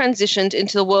 Gerald transitioned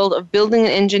into the world of building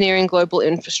and engineering global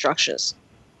infrastructures,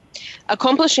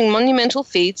 accomplishing monumental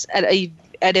feats at a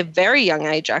very young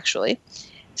age, actually,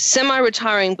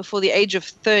 semi-retiring before the age of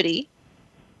 30.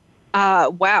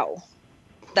 Wow,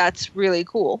 that's really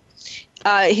cool.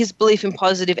 His belief in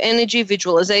positive energy,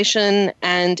 visualization,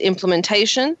 and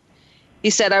implementation. He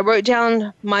said, I wrote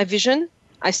down my vision.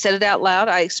 I said it out loud.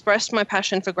 I expressed my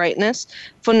passion for greatness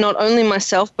for not only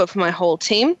myself, but for my whole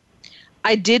team.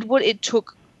 I did what it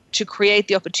took to create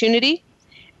the opportunity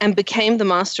and became the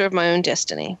master of my own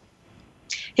destiny.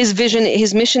 His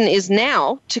mission is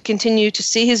now to continue to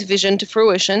see his vision to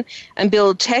fruition and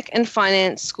build tech and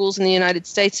finance schools in the United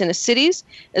States inner cities,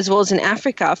 as well as in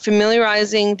Africa,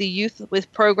 familiarizing the youth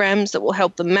with programs that will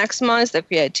help them maximize their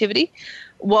creativity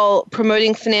while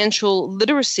promoting financial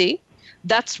literacy.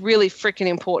 That's really freaking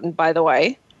important, by the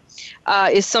way,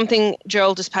 is something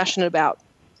Gerald is passionate about.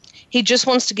 He just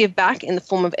wants to give back in the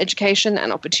form of education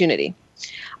and opportunity.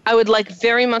 I would like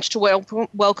very much to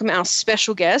welcome our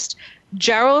special guest,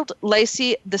 Gerald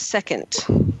Lacey II.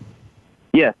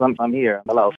 Yes, I'm here.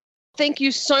 Hello. Thank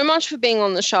you so much for being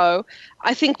on the show.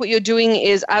 I think what you're doing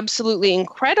is absolutely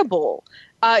incredible.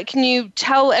 Can you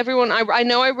tell everyone, I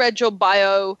know I read your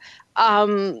bio,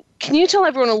 can you tell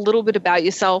everyone a little bit about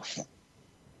yourself?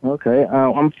 Okay.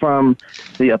 I'm from,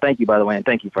 thank you, by the way, and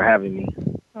thank you for having me.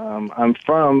 I'm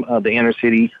from the inner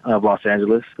city of Los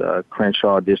Angeles,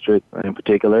 Crenshaw district in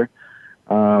particular.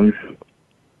 I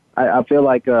feel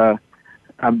like I've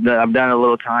done a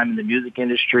little time in the music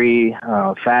industry,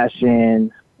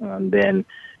 fashion. Then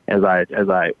as my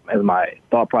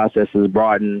thought processes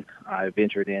broaden, I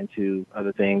ventured into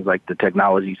other things like the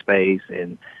technology space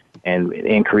and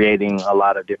in creating a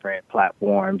lot of different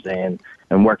platforms and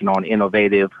working on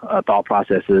innovative thought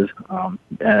processes.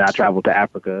 And I traveled to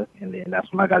Africa, and then that's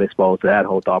when I got exposed to that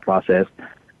whole thought process.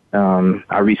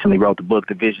 I recently wrote the book,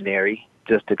 The Visionary,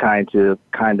 just to kind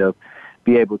of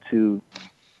be able to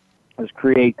just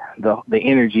create the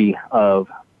energy of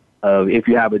if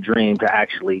you have a dream, to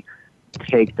actually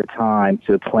take the time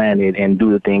to plan it and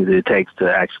do the things that it takes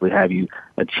to actually have you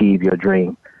achieve your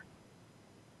dream.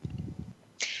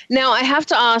 Now, I have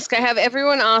to ask, I have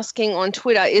everyone asking on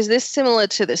Twitter, is this similar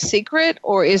to The Secret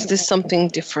or is this something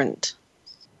different?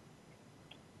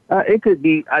 It could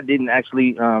be. I didn't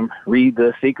actually read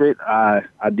The Secret. I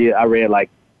read like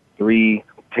 3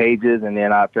 pages, and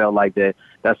then I felt like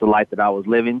that's the life that I was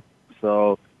living.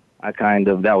 So that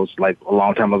was like a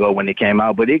long time ago when it came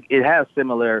out. But it has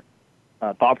similar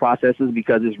thought processes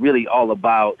because it's really all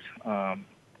about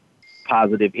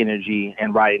positive energy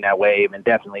and riding that wave and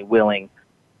definitely willing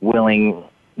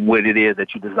what it is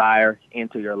that you desire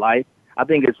into your life.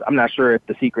 I'm not sure if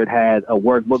The Secret had a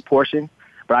workbook portion,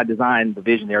 but I designed The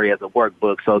Visionary as a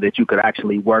workbook so that you could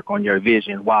actually work on your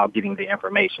vision while getting the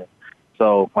information.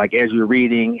 So like as you're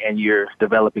reading and you're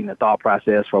developing the thought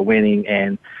process for winning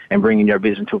and bringing your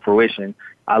vision to fruition,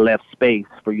 I left space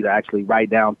for you to actually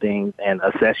write down things and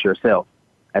assess yourself.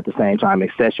 At the same time,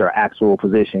 assess your actual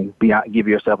position, give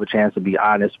yourself a chance to be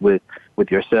honest with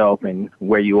yourself and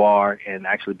where you are, and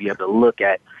actually be able to look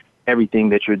at everything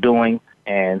that you're doing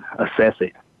and assess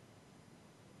it.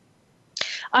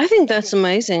 I think that's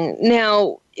amazing.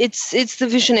 Now, it's The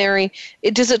Visionary.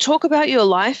 Does it talk about your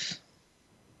life?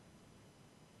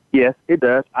 Yes, it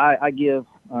does. I give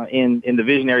in the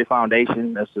Visionary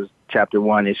Foundation, this is chapter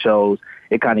 1,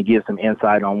 it kind of gives some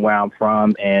insight on where I'm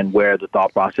from and where the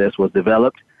thought process was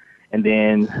developed. And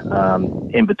then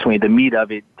in between, the meat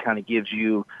of it kind of gives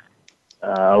you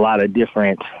a lot of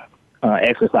different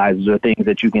exercises or things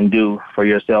that you can do for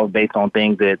yourself based on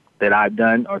things that I've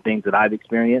done or things that I've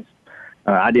experienced.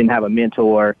 I didn't have a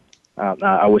mentor.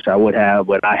 I wish I would have,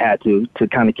 but I had to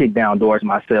kind of kick down doors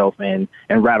myself and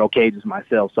rattle cages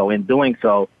myself. So in doing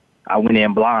so, I went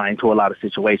in blind to a lot of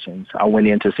situations. I went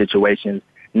into situations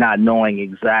not knowing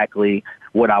exactly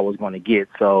what I was going to get.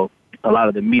 So a lot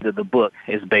of the meat of the book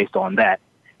is based on that.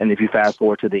 And if you fast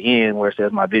forward to the end where it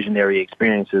says my visionary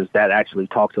experiences, that actually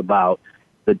talks about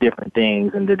the different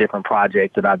things and the different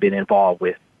projects that I've been involved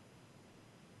with.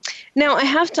 Now, I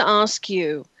have to ask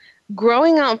you,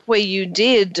 growing up where you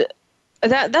did,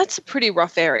 that's a pretty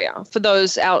rough area for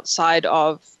those outside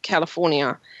of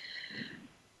California.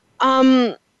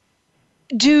 I've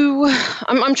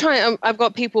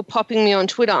got people popping me on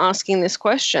Twitter asking this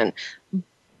question,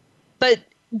 but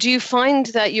do you find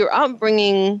that your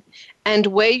upbringing and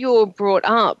where you're brought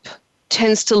up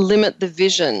tends to limit the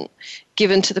vision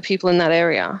given to the people in that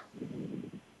area?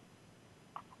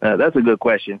 That's a good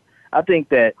question. I think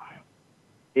that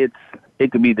it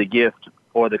could be the gift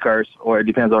or the curse, or it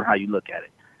depends on how you look at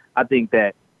it. I think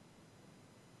that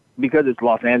because it's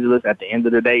Los Angeles at the end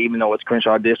of the day, even though it's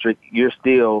Crenshaw District, you're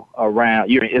still around.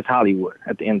 It's Hollywood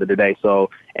at the end of the day. So,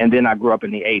 and then I grew up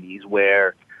in the 80s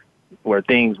where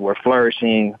things were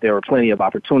flourishing. There were plenty of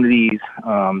opportunities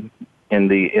in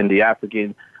the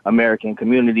African American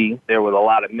community. There was a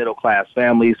lot of middle class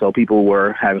families, so people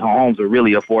were having homes were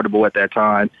really affordable at that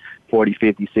time. 40,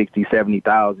 50, 60,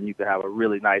 70,000. You could have a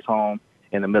really nice home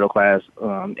in the middle class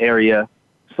area.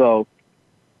 So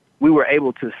we were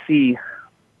able to see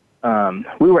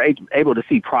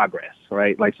progress,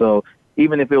 right? Like, so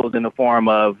even if it was in the form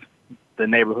of the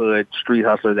neighborhood street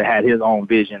hustler that had his own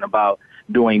vision about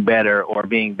doing better or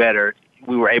being better,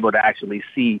 we were able to actually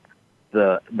see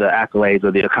the accolades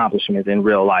or the accomplishments in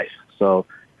real life. So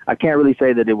I can't really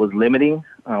say that it was limiting.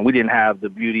 We didn't have the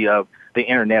beauty of the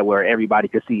internet where everybody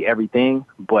could see everything,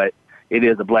 but it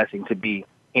is a blessing to be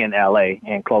in LA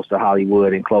and close to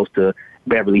Hollywood and close to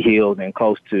Beverly Hills and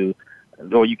close to,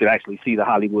 or you could actually see the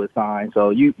Hollywood sign. So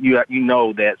you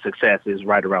know that success is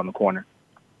right around the corner.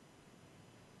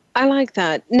 I like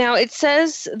that. Now, it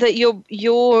says that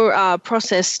your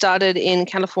process started in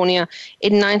California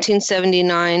in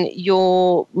 1979.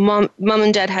 Your mom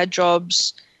and dad had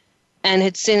jobs and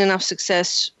had seen enough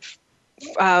success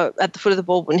at the foot of the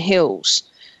Baldwin Hills.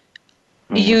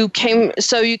 Mm-hmm.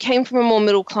 You came from a more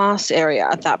middle class area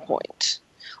at that point,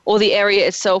 or the area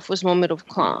itself was more middle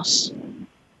class?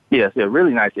 Yes, a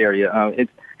really nice area.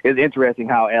 It's interesting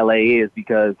how LA is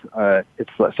because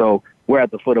it's so. We're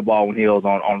at the foot of Baldwin Hills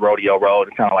on Rodeo Road.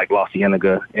 It's kind of like La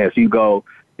Cienega. And if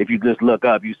you just look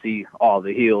up, you see all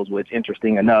the hills, which,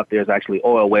 interesting enough, there's actually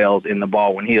oil wells in the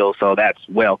Baldwin Hills. So that's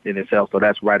wealth in itself. So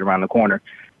that's right around the corner.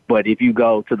 But if you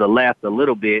go to the left a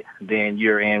little bit, then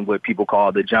you're in what people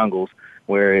call the jungles,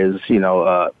 whereas,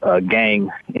 a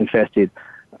gang-infested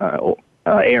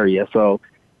area. So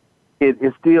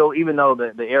it's still, even though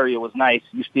the area was nice,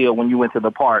 when you went to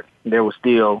the park, there was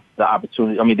still the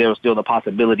opportunity. I mean, there was still the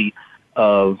possibility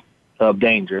of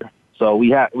danger. So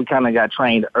we kind of got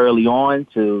trained early on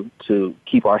to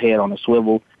keep our head on a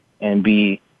swivel and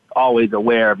be always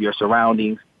aware of your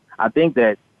surroundings. I think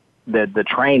that the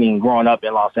training growing up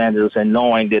in Los Angeles and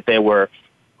knowing that there were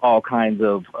all kinds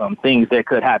of things that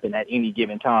could happen at any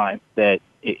given time, that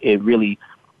it really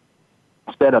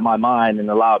sped up my mind and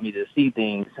allowed me to see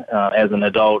things as an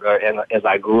adult or as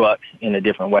I grew up in a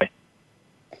different way.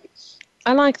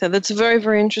 I like that. That's very,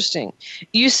 very interesting.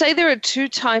 You say there are two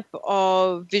types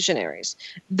of visionaries,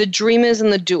 the dreamers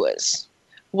and the doers.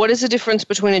 What is the difference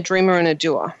between a dreamer and a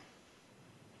doer?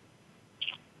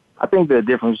 I think the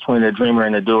difference between a dreamer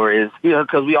and a doer is,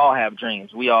 because we all have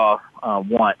dreams. We all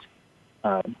want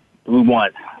a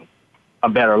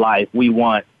better life. We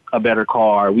want a better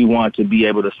car. We want to be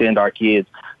able to send our kids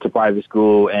to private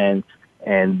school and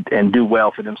do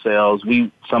well for themselves.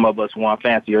 Some of us want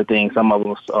fancier things. Some of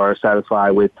us are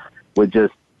satisfied with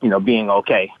just, being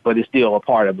okay, but it's still a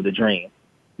part of the dream.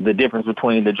 The difference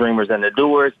between the dreamers and the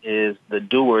doers is the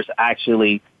doers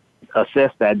actually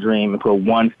assess that dream and put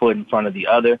one foot in front of the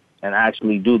other and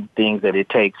actually do the things that it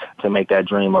takes to make that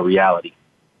dream a reality.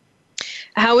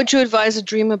 How would you advise a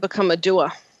dreamer become a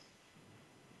doer?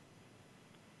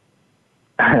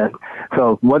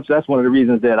 So that's one of the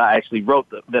reasons that I actually wrote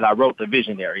the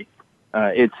Visionary.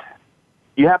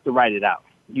 You have to write it out.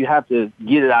 You have to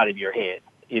get it out of your head.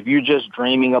 If you're just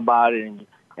dreaming about it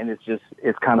and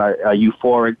it's kind of a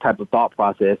euphoric type of thought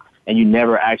process, and you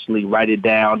never actually write it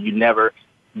down. You never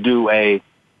do a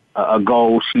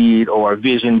goal sheet or a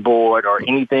vision board or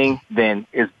anything, then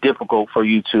it's difficult for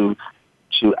you to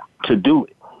do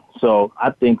it. So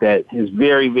I think that it's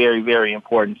very, very, very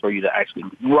important for you to actually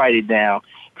write it down,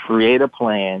 create a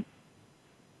plan,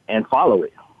 and follow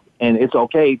it. And it's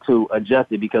okay to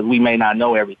adjust it because we may not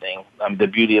know everything. The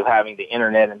beauty of having the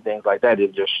internet and things like that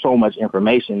is there's so much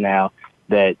information now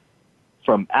that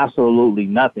from absolutely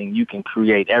nothing, you can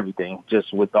create everything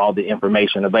just with all the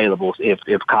information available.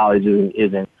 If college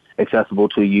isn't accessible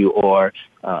to you, or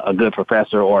a good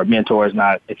professor or a mentor is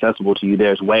not accessible to you,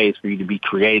 there's ways for you to be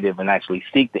creative and actually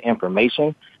seek the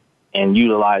information and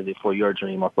utilize it for your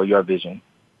dream or for your vision.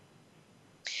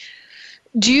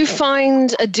 Do you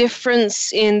find a difference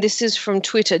this is from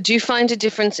Twitter, do you find a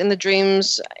difference in the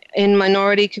dreams in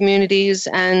minority communities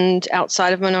and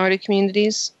outside of minority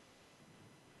communities?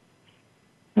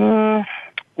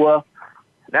 Well,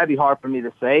 that'd be hard for me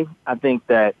to say. I think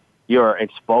that your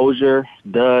exposure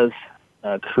does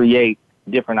create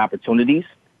different opportunities,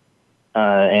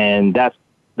 and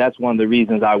that's one of the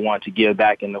reasons I want to give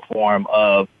back in the form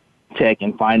of tech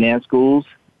and finance schools,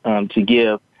 to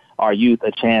give our youth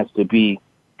a chance to be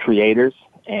creators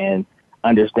and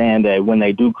understand that when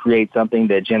they do create something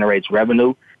that generates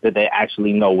revenue, that they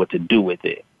actually know what to do with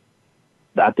it.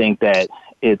 I think that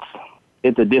it's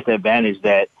a disadvantage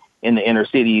that in the inner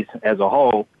cities as a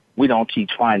whole, we don't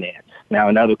teach finance. Now,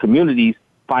 in other communities,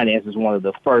 finance is one of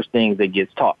the first things that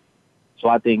gets taught. So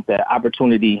I think that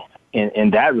opportunity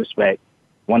in that respect,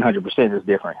 100% is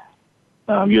different.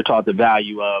 You're taught the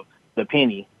value of the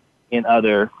penny in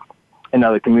other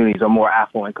communities or more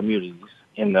affluent communities.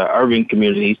 In the urban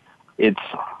communities, it's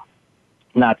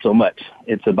not so much.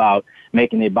 It's about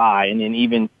making it by, and then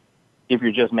even if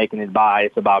you're just making it by,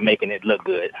 it's about making it look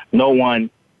good. No one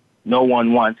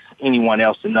wants anyone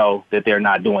else to know that they're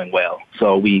not doing well.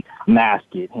 So we mask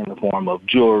it in the form of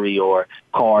jewelry or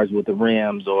cars with the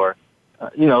rims or,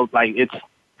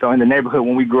 so in the neighborhood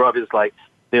when we grew up, it's like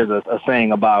there's a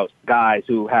saying about guys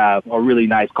who have a really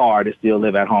nice car that still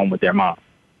live at home with their mom.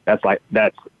 That's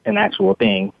an actual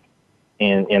thing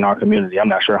in our community. I'm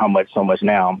not sure so much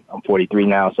now. I'm 43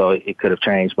 now, so it could have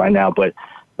changed by now, but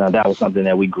that was something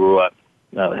that we grew up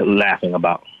laughing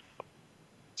about.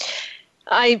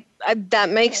 That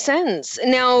makes sense.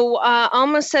 Now,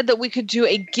 Alma said that we could do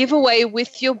a giveaway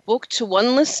with your book to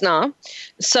one listener.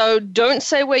 So don't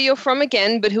say where you're from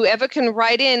again, but whoever can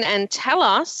write in and tell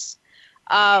us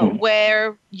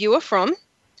where you are from,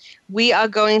 we are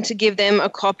going to give them a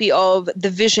copy of The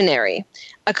Visionary,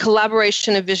 a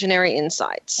collaboration of visionary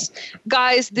insights.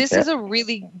 Guys, this is a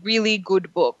really, really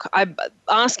good book. I'm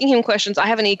asking him questions. I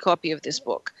have an e-copy of this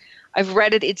book. I've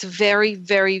read it. It's very,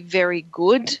 very, very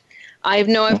good. I've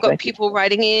got people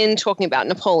writing in, talking about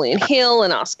Napoleon Hill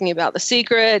and asking about The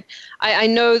Secret. I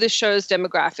know the show's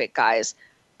demographic, guys.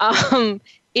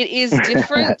 It is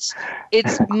different.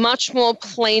 It's much more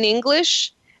plain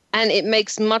English, and it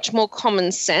makes much more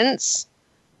common sense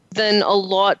than a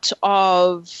lot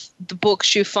of the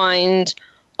books you find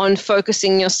on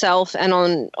focusing yourself and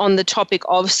on the topic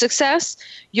of success.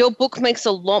 Your book makes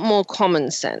a lot more common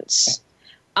sense.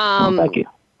 Thank you.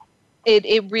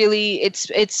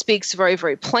 It speaks very,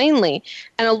 very plainly.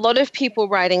 And a lot of people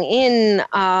writing in,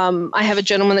 I have a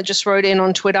gentleman that just wrote in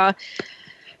on Twitter.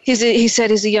 He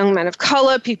said he's a young man of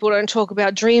color. People don't talk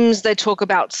about dreams. They talk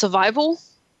about survival.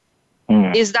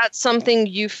 Is that something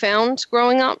you found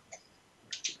growing up?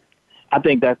 I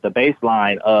think that's the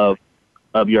baseline of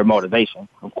your motivation.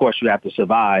 Of course, you have to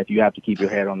survive. You have to keep your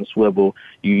head on the swivel.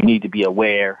 You need to be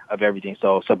aware of everything.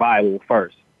 So survival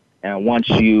first. And once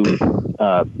you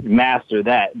master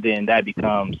that, then that's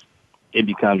your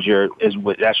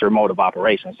mode of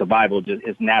operation. Survival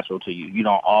is natural to you. You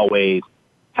don't always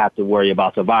have to worry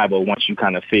about survival once you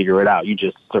kind of figure it out. You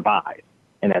just survive.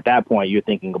 And at that point, you're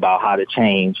thinking about how to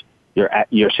change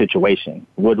your situation.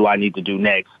 What do I need to do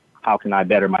next? How can I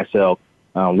better myself?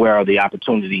 Where are the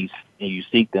opportunities? And you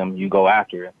seek them, you go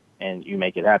after it, and you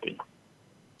make it happen.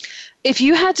 If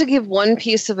you had to give one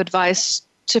piece of advice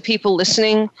to people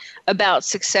listening about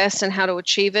success and how to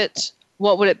achieve it,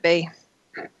 what would it be?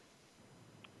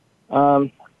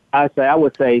 I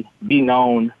would say be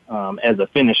known as a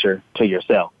finisher to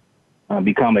yourself.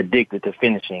 Become addicted to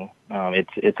finishing.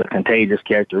 It's a contagious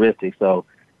characteristic. So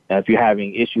if you're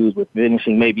having issues with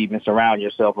finishing, maybe even surround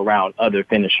yourself around other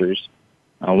finishers.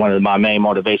 One of my main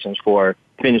motivations for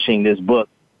finishing this book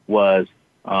was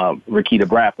Rakita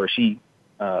Bradford. She,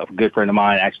 a good friend of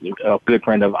mine, actually a good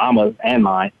friend of Alma and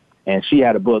mine, and she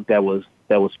had a book that was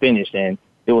finished, and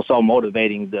so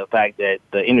motivating, the fact that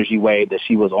the energy wave that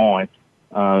she was on,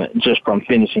 just from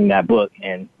finishing that book.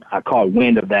 And I caught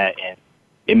wind of that, and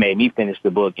it made me finish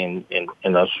the book in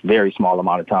a very small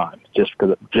amount of time, just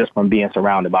from being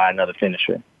surrounded by another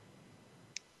finisher.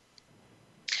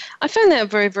 I find that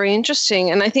very, very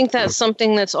interesting, and I think that's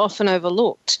something that's often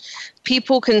overlooked.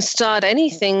 People can start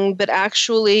anything, but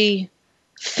actually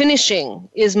finishing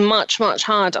is much, much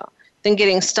harder than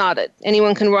getting started.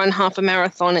 Anyone can run half a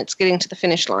marathon. It's getting to the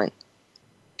finish line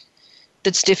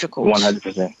that's difficult.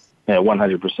 100%. Yeah,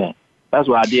 100%. That's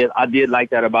what I did. I did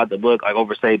like that about the book. Like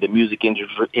over, say, the music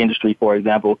industry, for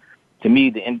example. To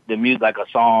me, the music, like a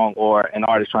song or an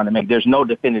artist trying to make, there's no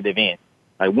definitive end.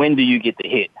 Like, when do you get the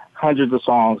hit? Hundreds of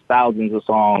songs, thousands of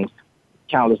songs,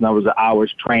 countless numbers of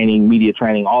hours, training, media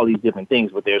training, all these different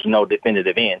things, but there's no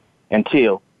definitive end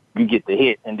until you get the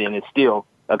hit, and then it's still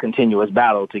a continuous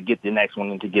battle to get the next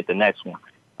one and to get the next one.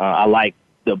 I like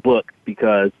the book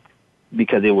because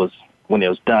it was, when it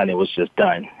was done, it was just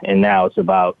done. And now it's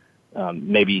about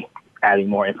maybe adding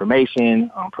more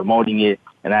information, promoting it,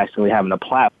 and actually having a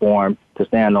platform to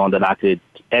stand on that I could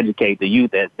educate the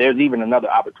youth that there's even another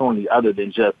opportunity other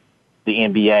than just the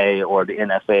NBA or the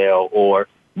NFL or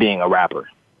being a rapper.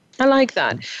 I like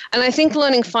that. And I think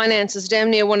learning finance is damn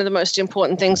near one of the most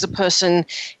important things a person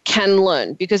can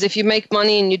learn, because if you make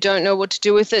money and you don't know what to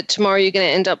do with it, tomorrow you're going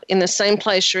to end up in the same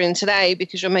place you're in today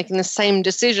because you're making the same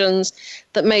decisions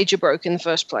that made you broke in the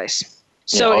first place.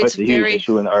 So it's a huge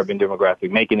issue in the urban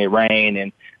demographic, making it rain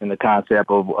and the concept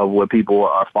of what people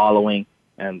are following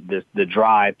and the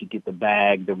drive to get the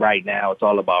bag, the right now. It's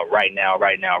all about right now.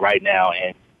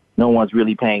 And no one's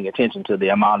really paying attention to the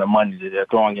amount of money that they're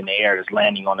throwing in the air that's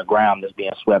landing on the ground, that's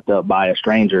being swept up by a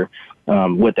stranger,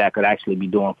 what that could actually be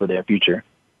doing for their future.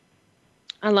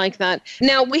 I like that.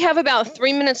 Now, we have about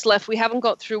 3 minutes left. We haven't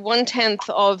got through 1/10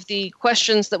 of the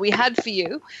questions that we had for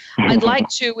you. I'd like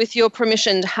to, with your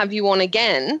permission, to have you on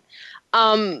again.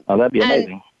 Oh, that'd be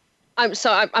amazing.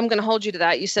 I'm going to hold you to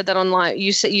that. You said that online.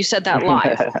 You said that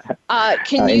live.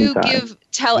 Can you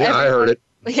tell everyone? I heard it.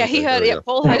 Yeah, he heard it.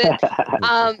 Paul heard it.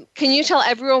 Can you tell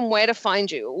everyone where to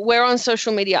find you? Where on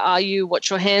social media are you?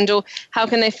 What's your handle? How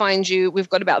can they find you? We've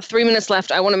got about 3 minutes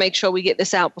left. I want to make sure we get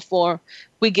this out before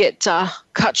we get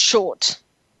cut short.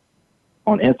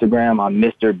 On Instagram, I'm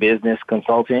Mr. Business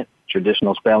Consultant.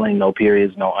 Traditional spelling, no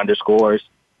periods, no underscores.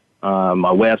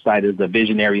 My website is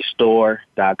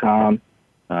thevisionarystore.com.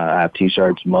 I have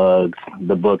T-shirts, mugs.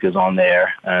 The book is on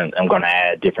there. And I'm going to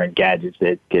add different gadgets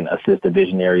that can assist the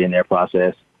visionary in their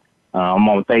process. I'm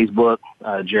on Facebook,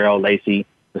 Gerald Lacey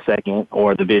II,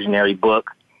 or The Visionary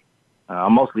Book.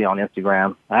 I'm mostly on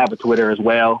Instagram. I have a Twitter as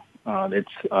well. It's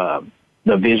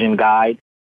The Vision Guide.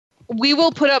 We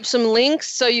will put up some links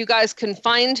so you guys can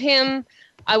find him.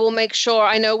 I will make sure,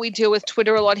 I know we deal with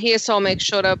Twitter a lot here, so I'll make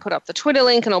sure to put up the Twitter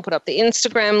link and I'll put up the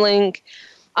Instagram link.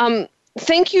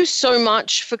 Thank you so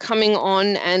much for coming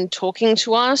on and talking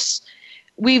to us.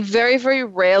 We very, very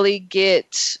rarely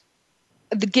get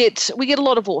a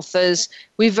lot of authors.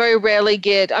 We very rarely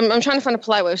get, I'm trying to find a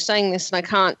polite way of saying this and I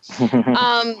can't.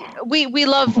 We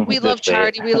love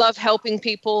charity. We love helping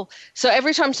people. So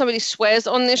every time somebody swears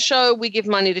on this show, we give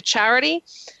money to charity.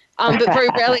 But very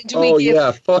rarely do we give. Oh,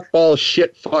 yeah. Fuck, ball,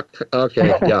 shit, fuck. Okay.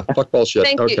 Yeah. Fuck, ball, shit.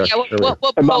 Thank okay. you. Yeah,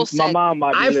 what Paul said. My mom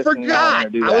might be I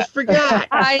forgot.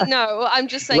 I know. I'm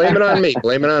just saying. Blame it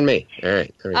on me. All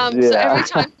right. So every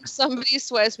time somebody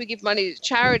swears, we give money to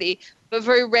charity. But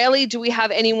very rarely do we have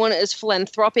anyone as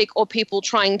philanthropic or people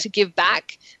trying to give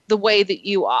back the way that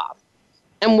you are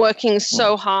and working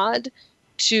so hard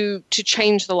to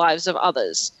change the lives of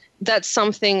others. That's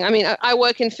something, I mean, I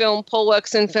work in film, Paul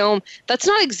works in film. That's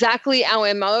not exactly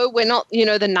our MO. We're not,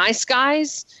 the nice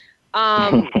guys.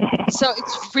 So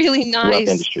it's really nice. Rough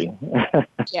industry.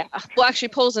 Yeah. Well, actually,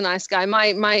 Paul's a nice guy.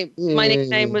 My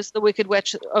nickname was the Wicked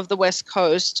Witch of the West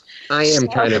Coast. I am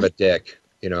kind of a dick,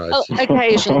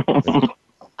 Occasionally.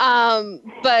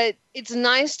 But it's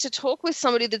nice to talk with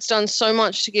somebody that's done so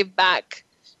much to give back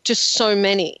to so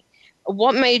many.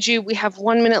 What made you, we have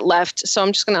 1 minute left, so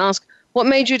I'm just going to ask, what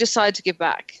made you decide to give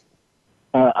back?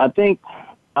 I think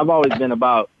I've always been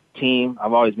about team.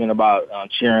 I've always been about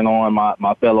cheering on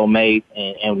my fellow mates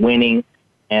and winning.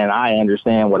 And I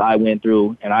understand what I went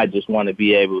through, and I just want to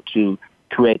be able to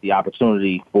create the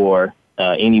opportunity for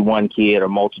any one kid or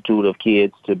multitude of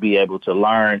kids to be able to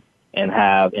learn and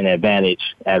have an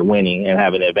advantage at winning and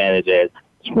have an advantage at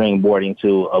springboarding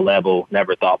to a level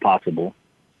never thought possible.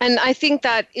 And I think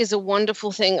that is a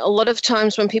wonderful thing. A lot of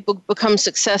times when people become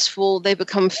successful, they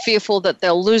become fearful that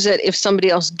they'll lose it if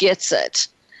somebody else gets it.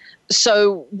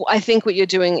 So I think what you're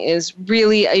doing is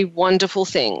really a wonderful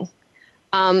thing.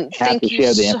 Thank you.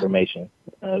 Share the information.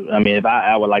 I mean, if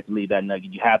I would like to leave that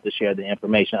nugget, you have to share the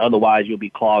information. Otherwise, you'll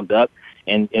be clogged up,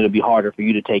 and it'll be harder for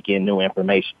you to take in new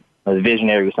information. The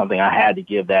visionary was something I had to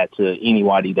give that to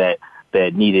anybody that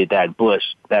needed that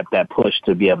push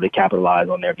to be able to capitalize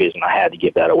on their vision. I had to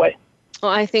give that away.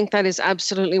 Well, I think that is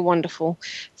absolutely wonderful.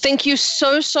 Thank you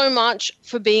so much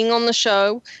for being on the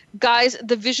show. Guys,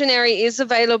 The Visionary is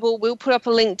available. We'll put up a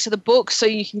link to the book so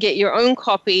you can get your own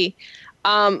copy.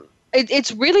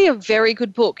 It's really a very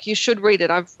good book. You should read it.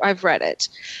 I've read it.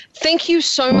 Thank you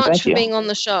so much for being on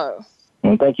the show.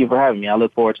 And thank you for having me. I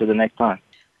look forward to the next time.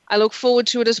 I look forward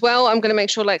to it as well. I'm going to make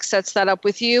sure Lex sets that up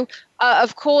with you.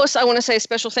 Of course, I want to say a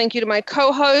special thank you to my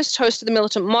co-host, host of The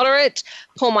Militant Moderate,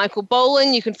 Paul Michael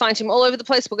Boland. You can find him all over the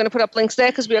place. We're going to put up links there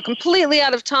because we are completely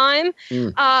out of time.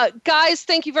 Guys,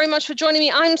 thank you very much for joining me.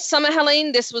 I'm Summer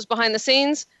Helene. This was Behind the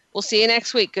Scenes. We'll see you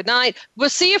next week. Good night. We'll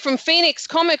see you from Phoenix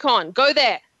Comic-Con. Go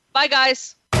there. Bye,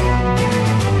 guys.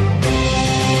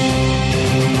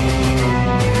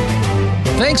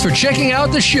 Thanks for checking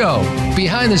out the show.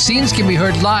 Behind the Scenes can be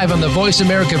heard live on the Voice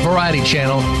America Variety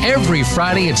Channel every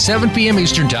Friday at 7 p.m.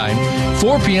 Eastern Time,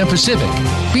 4 p.m. Pacific.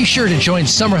 Be sure to join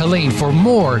Summer Helene for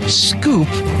more Scoop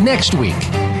next week.